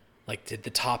 Like, did the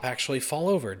top actually fall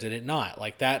over? Did it not?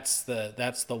 Like, that's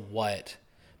the what.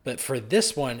 But for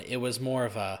this one, it was more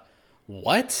of a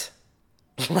what?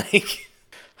 Like,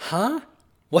 huh?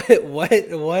 What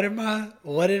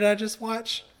did I just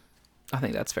watch? I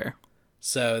think that's fair.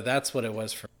 So that's what it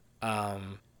was for.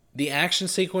 The action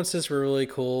sequences were really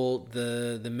cool.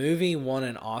 The movie won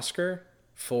an Oscar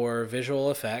for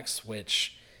visual effects,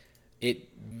 which it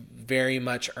very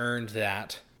much earned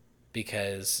that,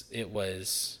 because it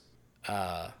was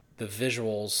the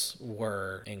visuals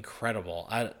were incredible.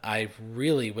 I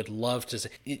really would love to say,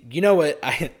 you know what,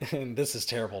 this is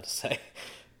terrible to say.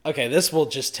 Okay, this will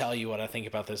just tell you what I think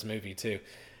about this movie too.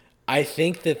 I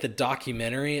think that the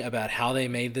documentary about how they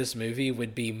made this movie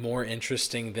would be more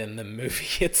interesting than the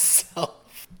movie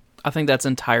itself. I think that's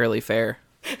entirely fair.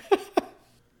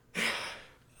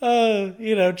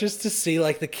 Just to see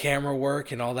like the camera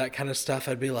work and all that kind of stuff,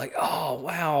 I'd be like, oh,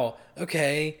 wow,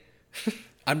 okay.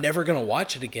 I'm never going to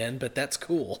watch it again, but that's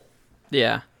cool.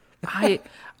 Yeah. I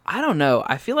don't know.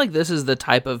 I feel like this is the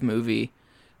type of movie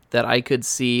that I could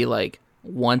see like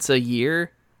once a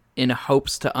year in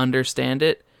hopes to understand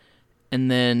it, and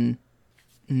then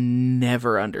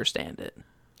never understand it.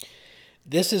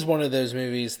 This is one of those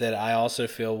movies that I also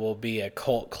feel will be a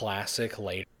cult classic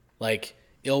later. Like,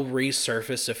 it'll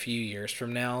resurface a few years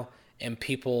from now, and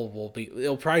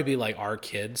it'll probably be like our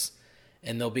kids,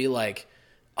 and they'll be like,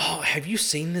 oh, have you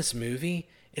seen this movie?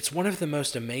 It's one of the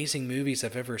most amazing movies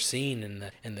I've ever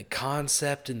seen, and the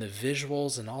concept and the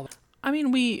visuals and all that. I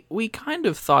mean, we kind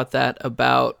of thought that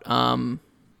about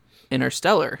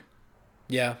Interstellar.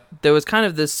 Yeah. There was kind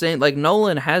of this same, like,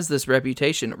 Nolan has this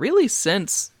reputation really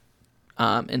since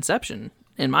Inception,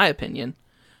 in my opinion,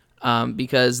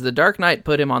 because The Dark Knight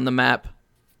put him on the map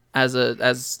as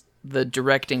the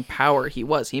directing power he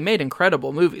was. He made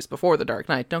incredible movies before The Dark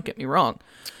Knight, don't get me wrong.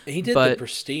 He did The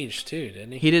Prestige too,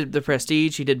 didn't he? He did The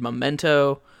Prestige, he did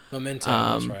Memento. That's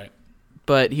right.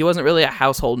 But he wasn't really a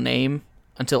household name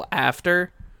until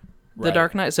after The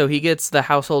Dark Knight. So he gets the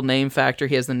household name factor,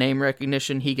 he has the name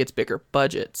recognition, he gets bigger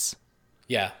budgets.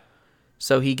 Yeah.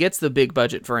 So he gets the big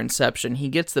budget for Inception, he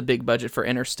gets the big budget for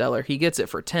Interstellar, he gets it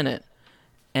for Tenet.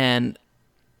 And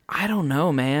I don't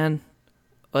know, man.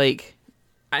 Like,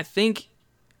 I think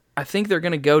they're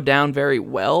going to go down very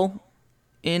well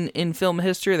in film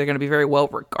history. They're going to be very well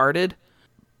regarded,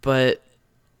 but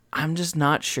I'm just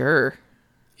not sure.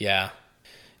 Yeah.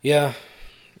 Yeah.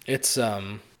 It's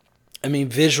I mean,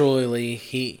 visually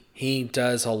he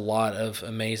does a lot of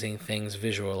amazing things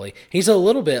visually. He's a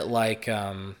little bit like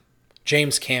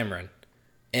James Cameron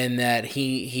in that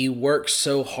he works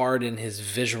so hard in his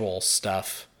visual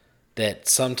stuff that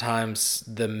sometimes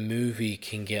the movie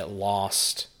can get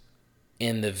lost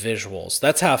in the visuals.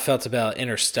 That's how I felt about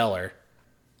Interstellar.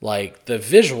 Like, the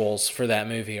visuals for that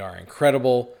movie are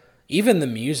incredible. Even the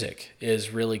music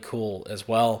is really cool as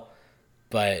well.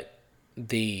 But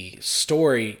the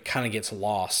story kind of gets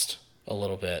lost a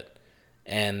little bit.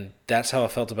 And that's how I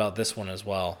felt about this one as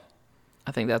well.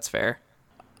 I think that's fair.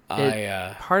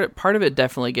 Part of it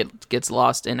definitely gets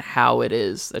lost in how it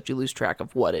is, that you lose track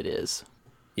of what it is.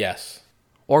 Yes.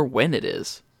 Or when it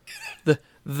is.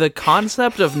 The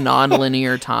concept of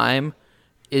non-linear time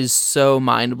is so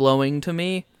mind-blowing to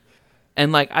me.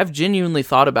 And, like, I've genuinely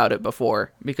thought about it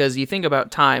before. Because you think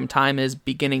about time is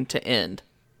beginning to end.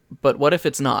 But what if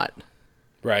it's not?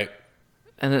 Right.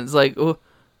 And it's like, oh,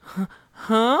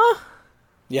 huh?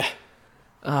 Yeah.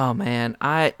 Oh, man.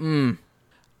 I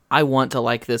want to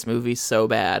like this movie so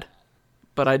bad.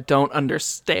 But I don't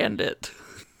understand it.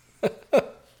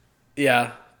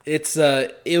 Yeah, it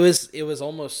was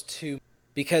almost too,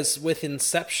 because with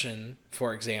Inception,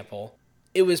 for example,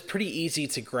 it was pretty easy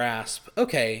to grasp.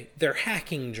 Okay, they're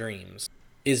hacking dreams.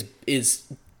 Is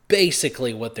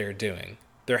basically what they're doing.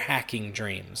 They're hacking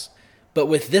dreams. But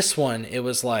with this one, it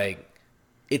was like,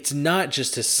 it's not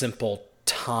just a simple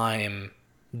time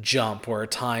jump or a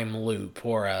time loop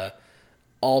or a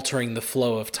altering the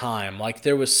flow of time. Like,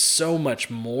 there was so much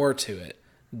more to it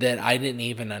that I didn't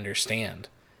even understand.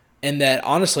 And that,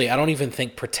 honestly, I don't even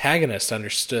think Protagonist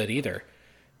understood either.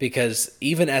 Because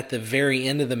even at the very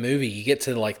end of the movie, you get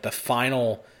to, like, the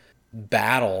final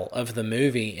battle of the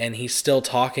movie, and he's still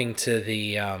talking to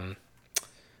the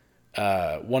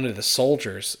one of the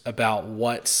soldiers about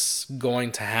what's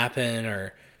going to happen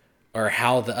or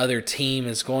how the other team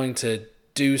is going to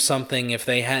do something if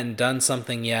they hadn't done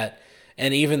something yet.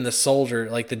 And even the soldier,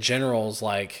 like the general's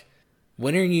like,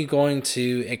 when are you going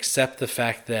to accept the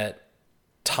fact that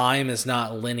time is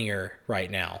not linear right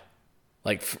now?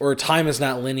 Like, or time is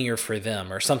not linear for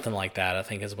them, or something like that, I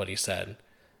think is what he said.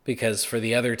 Because for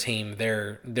the other team,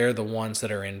 they're the ones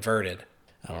that are inverted.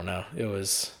 I don't know. It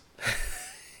was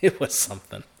it was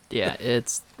something. Yeah,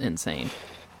 it's insane.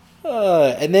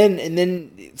 And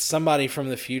then somebody from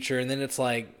the future, and then it's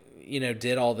like,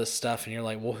 did all this stuff, and you're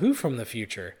like, well, who from the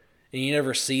future? And you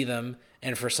never see them,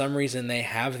 and for some reason they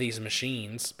have these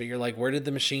machines, but you're like, where did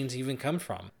the machines even come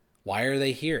from? Why are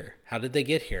they here? How did they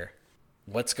get here?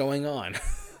 What's going on?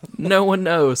 No one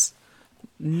knows.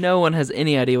 No one has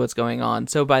any idea what's going on.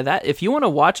 So by that, if you want to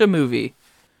watch a movie,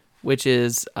 which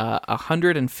is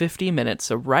 150 minutes,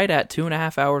 so right at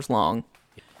 2.5 hours long,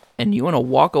 and you want to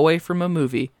walk away from a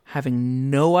movie having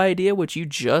no idea what you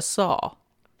just saw,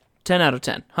 10 out of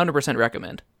 10, 100%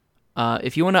 recommend.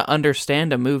 If you want to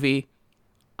understand a movie,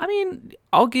 I mean,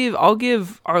 I'll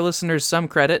give our listeners some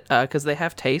credit because they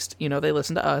have taste. They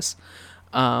listen to us.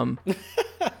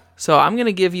 So I'm going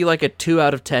to give you like a 2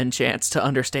 out of 10 chance to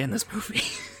understand this movie.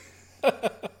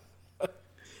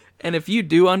 And if you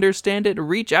do understand it,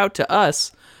 reach out to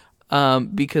us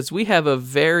because we have a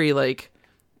very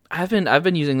I've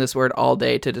been using this word all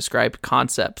day to describe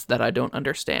concepts that I don't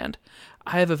understand.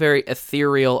 I have a very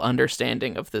ethereal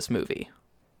understanding of this movie.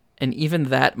 And even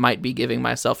that might be giving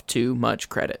myself too much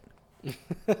credit.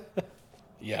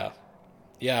 Yeah,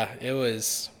 it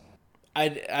was.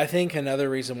 I think another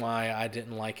reason why I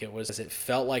didn't like it was it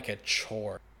felt like a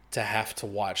chore to have to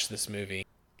watch this movie.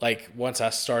 Like, once I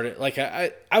started, like,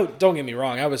 I don't get me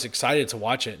wrong, I was excited to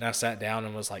watch it, and I sat down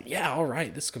and was like, yeah, all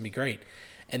right, this is going to be great.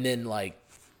 And then, like,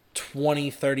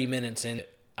 20-30 minutes in,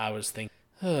 I was thinking,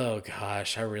 oh,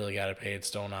 gosh, I really got to pay it,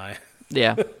 don't I?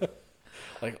 Yeah.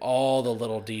 Like, all the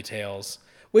little details.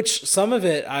 Which, some of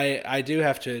it, I do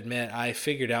have to admit, I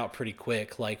figured out pretty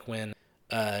quick. Like, when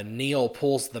Neil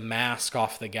pulls the mask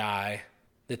off the guy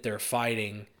that they're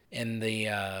fighting in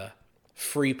the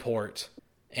Freeport,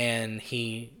 and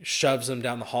he shoves him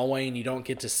down the hallway and you don't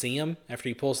get to see him after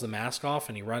he pulls the mask off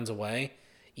and he runs away,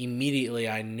 immediately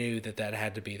I knew that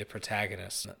had to be the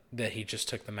protagonist, that he just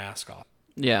took the mask off.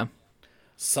 Yeah.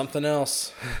 Something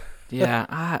else. Yeah,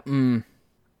 I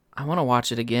want to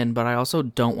watch it again, but I also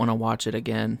don't want to watch it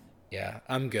again. Yeah,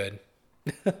 I'm good.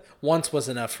 Once was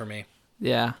enough for me.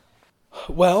 Yeah.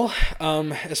 Well,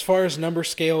 as far as number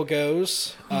scale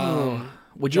goes,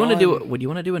 would you want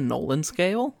to do a Nolan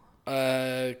scale?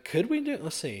 could we do?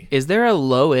 Let's see. Is there a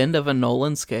low end of a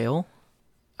Nolan scale?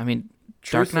 I mean,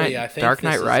 Truthfully, I think Dark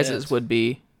Knight this is Rises it. would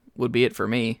be it for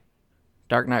me.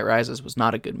 Dark Knight Rises was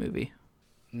not a good movie.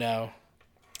 No.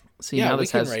 See, Yeah, now we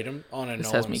this can has rate them on a this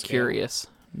Nolan has me scale. curious.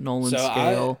 Nolan So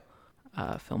scale,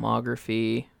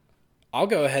 filmography. I'll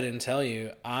go ahead and tell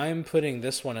you, I'm putting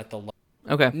this one at the low.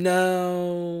 Okay,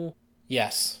 No.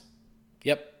 Yes.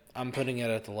 Yep. I'm putting it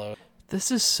at the low. this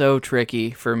is so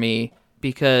tricky for me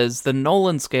because the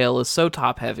Nolan scale is so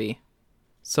top heavy.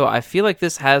 So I feel like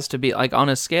this has to be like on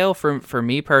a scale for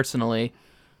me personally,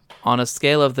 on a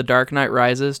scale of The Dark Knight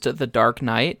Rises to The Dark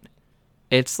Knight,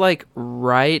 it's like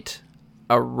right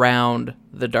around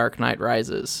The Dark Knight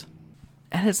Rises.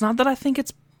 And it's not that I think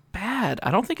it's bad. I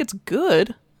don't think it's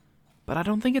good, but I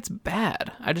don't think it's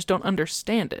bad. I just don't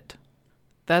understand it.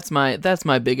 That's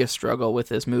my biggest struggle with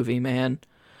this movie, man.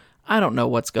 I don't know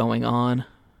what's going on.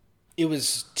 It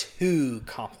was too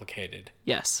complicated.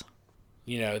 Yes.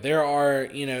 There are,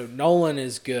 Nolan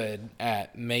is good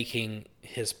at making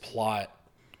his plot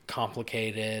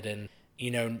complicated and,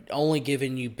 only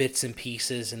giving you bits and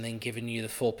pieces and then giving you the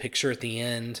full picture at the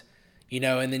end,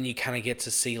 and then you kind of get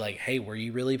to see like, hey, were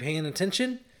you really paying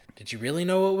attention? Did you really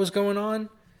know what was going on?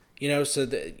 So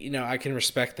that, I can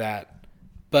respect that.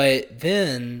 But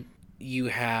then you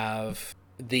have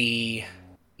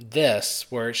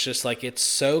this where it's just like, it's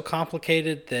so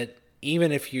complicated that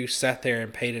even if you sat there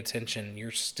and paid attention,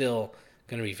 you're still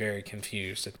going to be very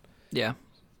confused. Yeah.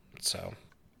 So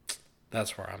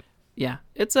that's where I'm. Yeah.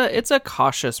 It's a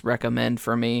cautious recommend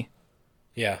for me.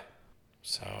 Yeah.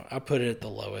 So I put it at the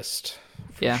lowest.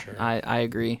 For Yeah, sure. I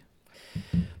agree.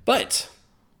 But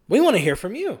we want to hear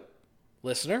from you,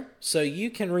 listener. So you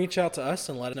can reach out to us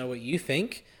and let us know what you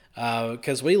think,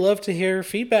 because we love to hear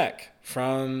feedback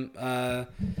from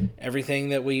everything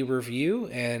that we review.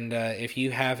 And if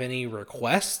you have any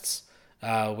requests,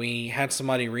 we had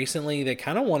somebody recently that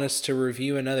kind of want us to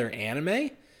review another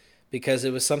anime because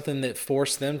it was something that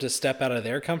forced them to step out of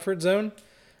their comfort zone.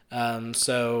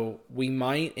 So we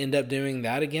might end up doing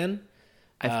that again,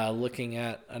 looking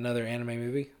at another anime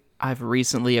movie. I've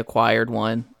recently acquired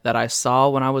one that I saw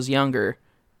when I was younger,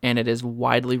 and it is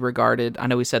widely regarded. I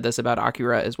know we said this about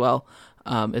Akira as well.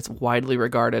 It's widely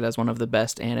regarded as one of the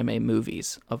best anime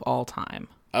movies of all time.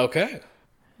 Okay.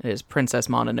 It is Princess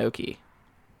Mononoke.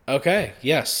 Okay.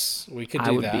 Yes, we could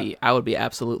do that. I would be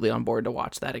absolutely on board to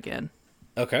watch that again.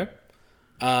 Okay.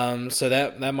 So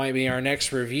that might be our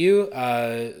next review.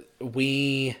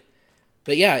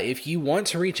 But yeah, if you want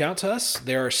to reach out to us,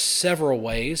 there are several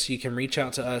ways. You can reach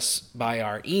out to us by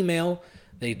our email.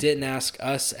 They didn't ask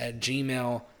us at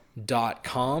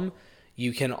gmail.com.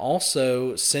 You can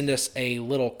also send us a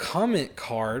little comment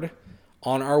card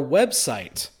on our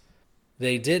website.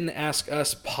 They didn't ask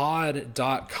us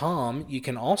pod.com. You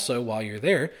can also, while you're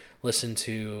there, listen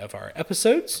to of our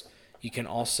episodes. You can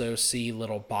also see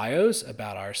little bios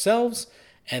about ourselves.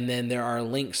 And then there are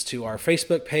links to our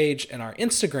Facebook page and our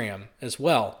Instagram as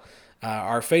well.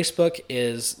 Our Facebook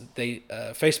is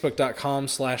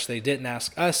facebook.com/they didn't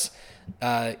ask us.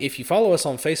 If you follow us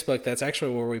on Facebook, that's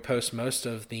actually where we post most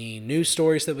of the news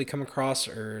stories that we come across,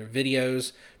 or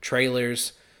videos,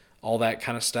 trailers, all that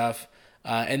kind of stuff.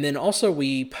 And then also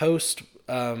we post,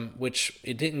 which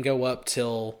it didn't go up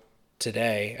till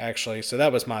today, actually. So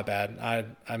that was my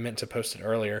bad. I meant to post it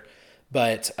earlier.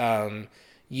 But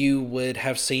you would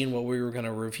have seen what we were going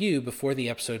to review before the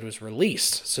episode was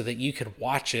released so that you could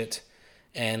watch it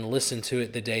and listen to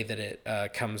it the day that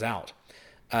it comes out.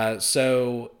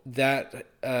 So that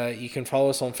you can follow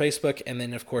us on Facebook, and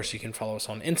then of course you can follow us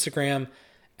on Instagram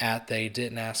at They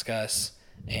Didn't Ask Us,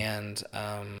 and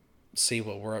see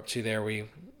what we're up to there. We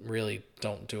really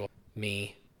don't do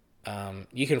me.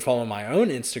 You can follow my own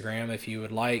Instagram if you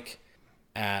would like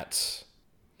at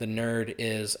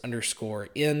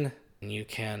thenerdis_in. And you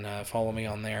can follow me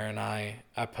on there, and I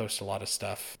post a lot of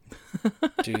stuff.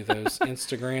 Do those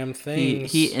Instagram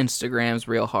things. He Instagrams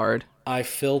real hard. I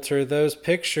filter those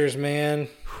pictures, man.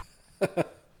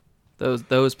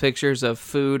 Those pictures of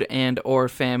food and or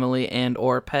family and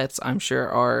or pets, I'm sure,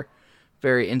 are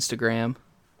very Instagram.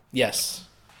 Yes.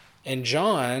 And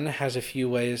John has a few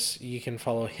ways you can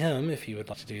follow him if you would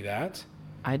like to do that.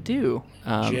 I do.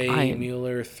 J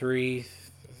Mueller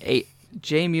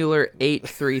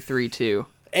 8332.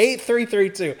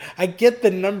 8332. I get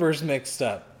the numbers mixed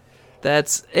up.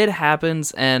 It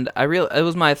happens, and it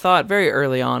was my thought very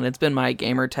early on. It's been my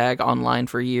gamer tag online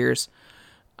for years,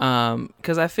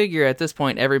 because I figure at this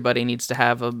point everybody needs to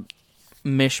have a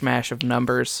mishmash of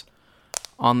numbers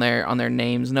on their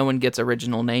names. No one gets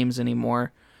original names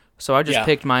anymore, so I just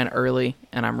picked mine early,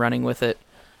 and I'm running with it.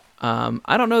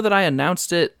 I don't know that I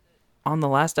announced it on the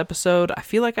last episode. I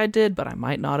feel like I did, but I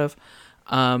might not have.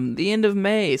 The end of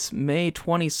May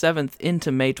 27th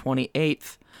into May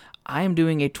 28th. I am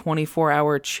doing a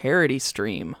 24-hour charity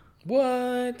stream.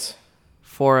 What?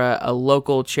 For a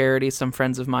local charity some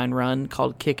friends of mine run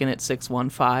called Kickin' It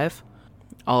 615.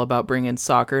 All about bringing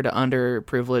soccer to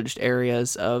underprivileged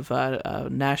areas of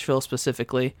Nashville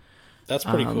specifically. That's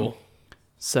pretty cool.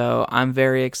 So I'm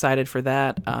very excited for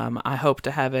that. I hope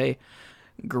to have a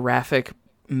graphic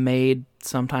made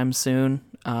sometime soon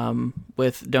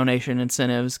with donation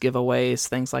incentives, giveaways,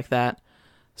 things like that.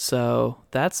 So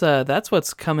that's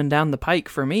what's coming down the pike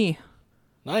for me.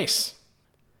 Nice.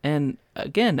 And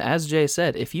again, as Jay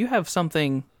said, if you have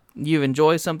something you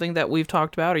enjoy, something that we've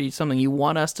talked about, or something you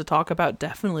want us to talk about,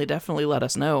 definitely let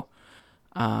us know.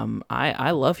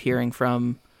 I love hearing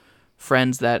from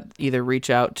friends that either reach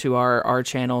out to our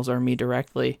channels or me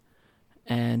directly,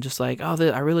 and just like, oh,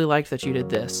 I really liked that you did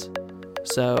this.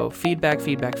 So feedback,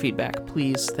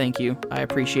 please. Thank you. I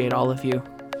appreciate all of you.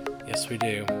 Yes, we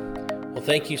do. Well,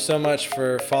 thank you so much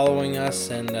for following us,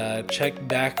 and check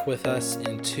back with us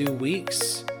in 2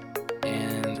 weeks.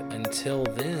 And until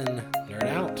then, nerd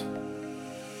out.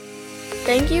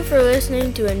 Thank you for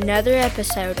listening to another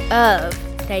episode of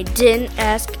They Didn't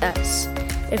Ask Us.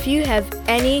 If you have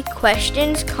any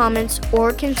questions, comments,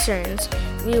 or concerns,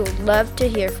 we would love to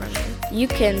hear from you. You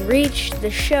can reach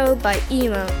the show by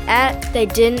email at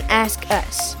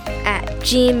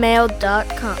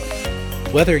theydidn'taskus@gmail.com.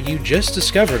 Whether you just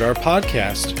discovered our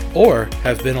podcast or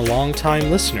have been a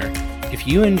long-time listener, if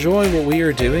you enjoy what we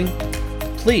are doing,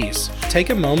 please take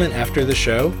a moment after the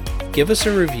show, give us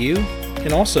a review,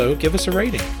 and also give us a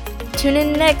rating. Tune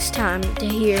in next time to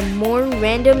hear more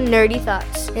random nerdy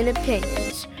thoughts and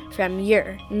opinions from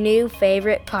your new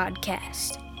favorite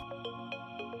podcast.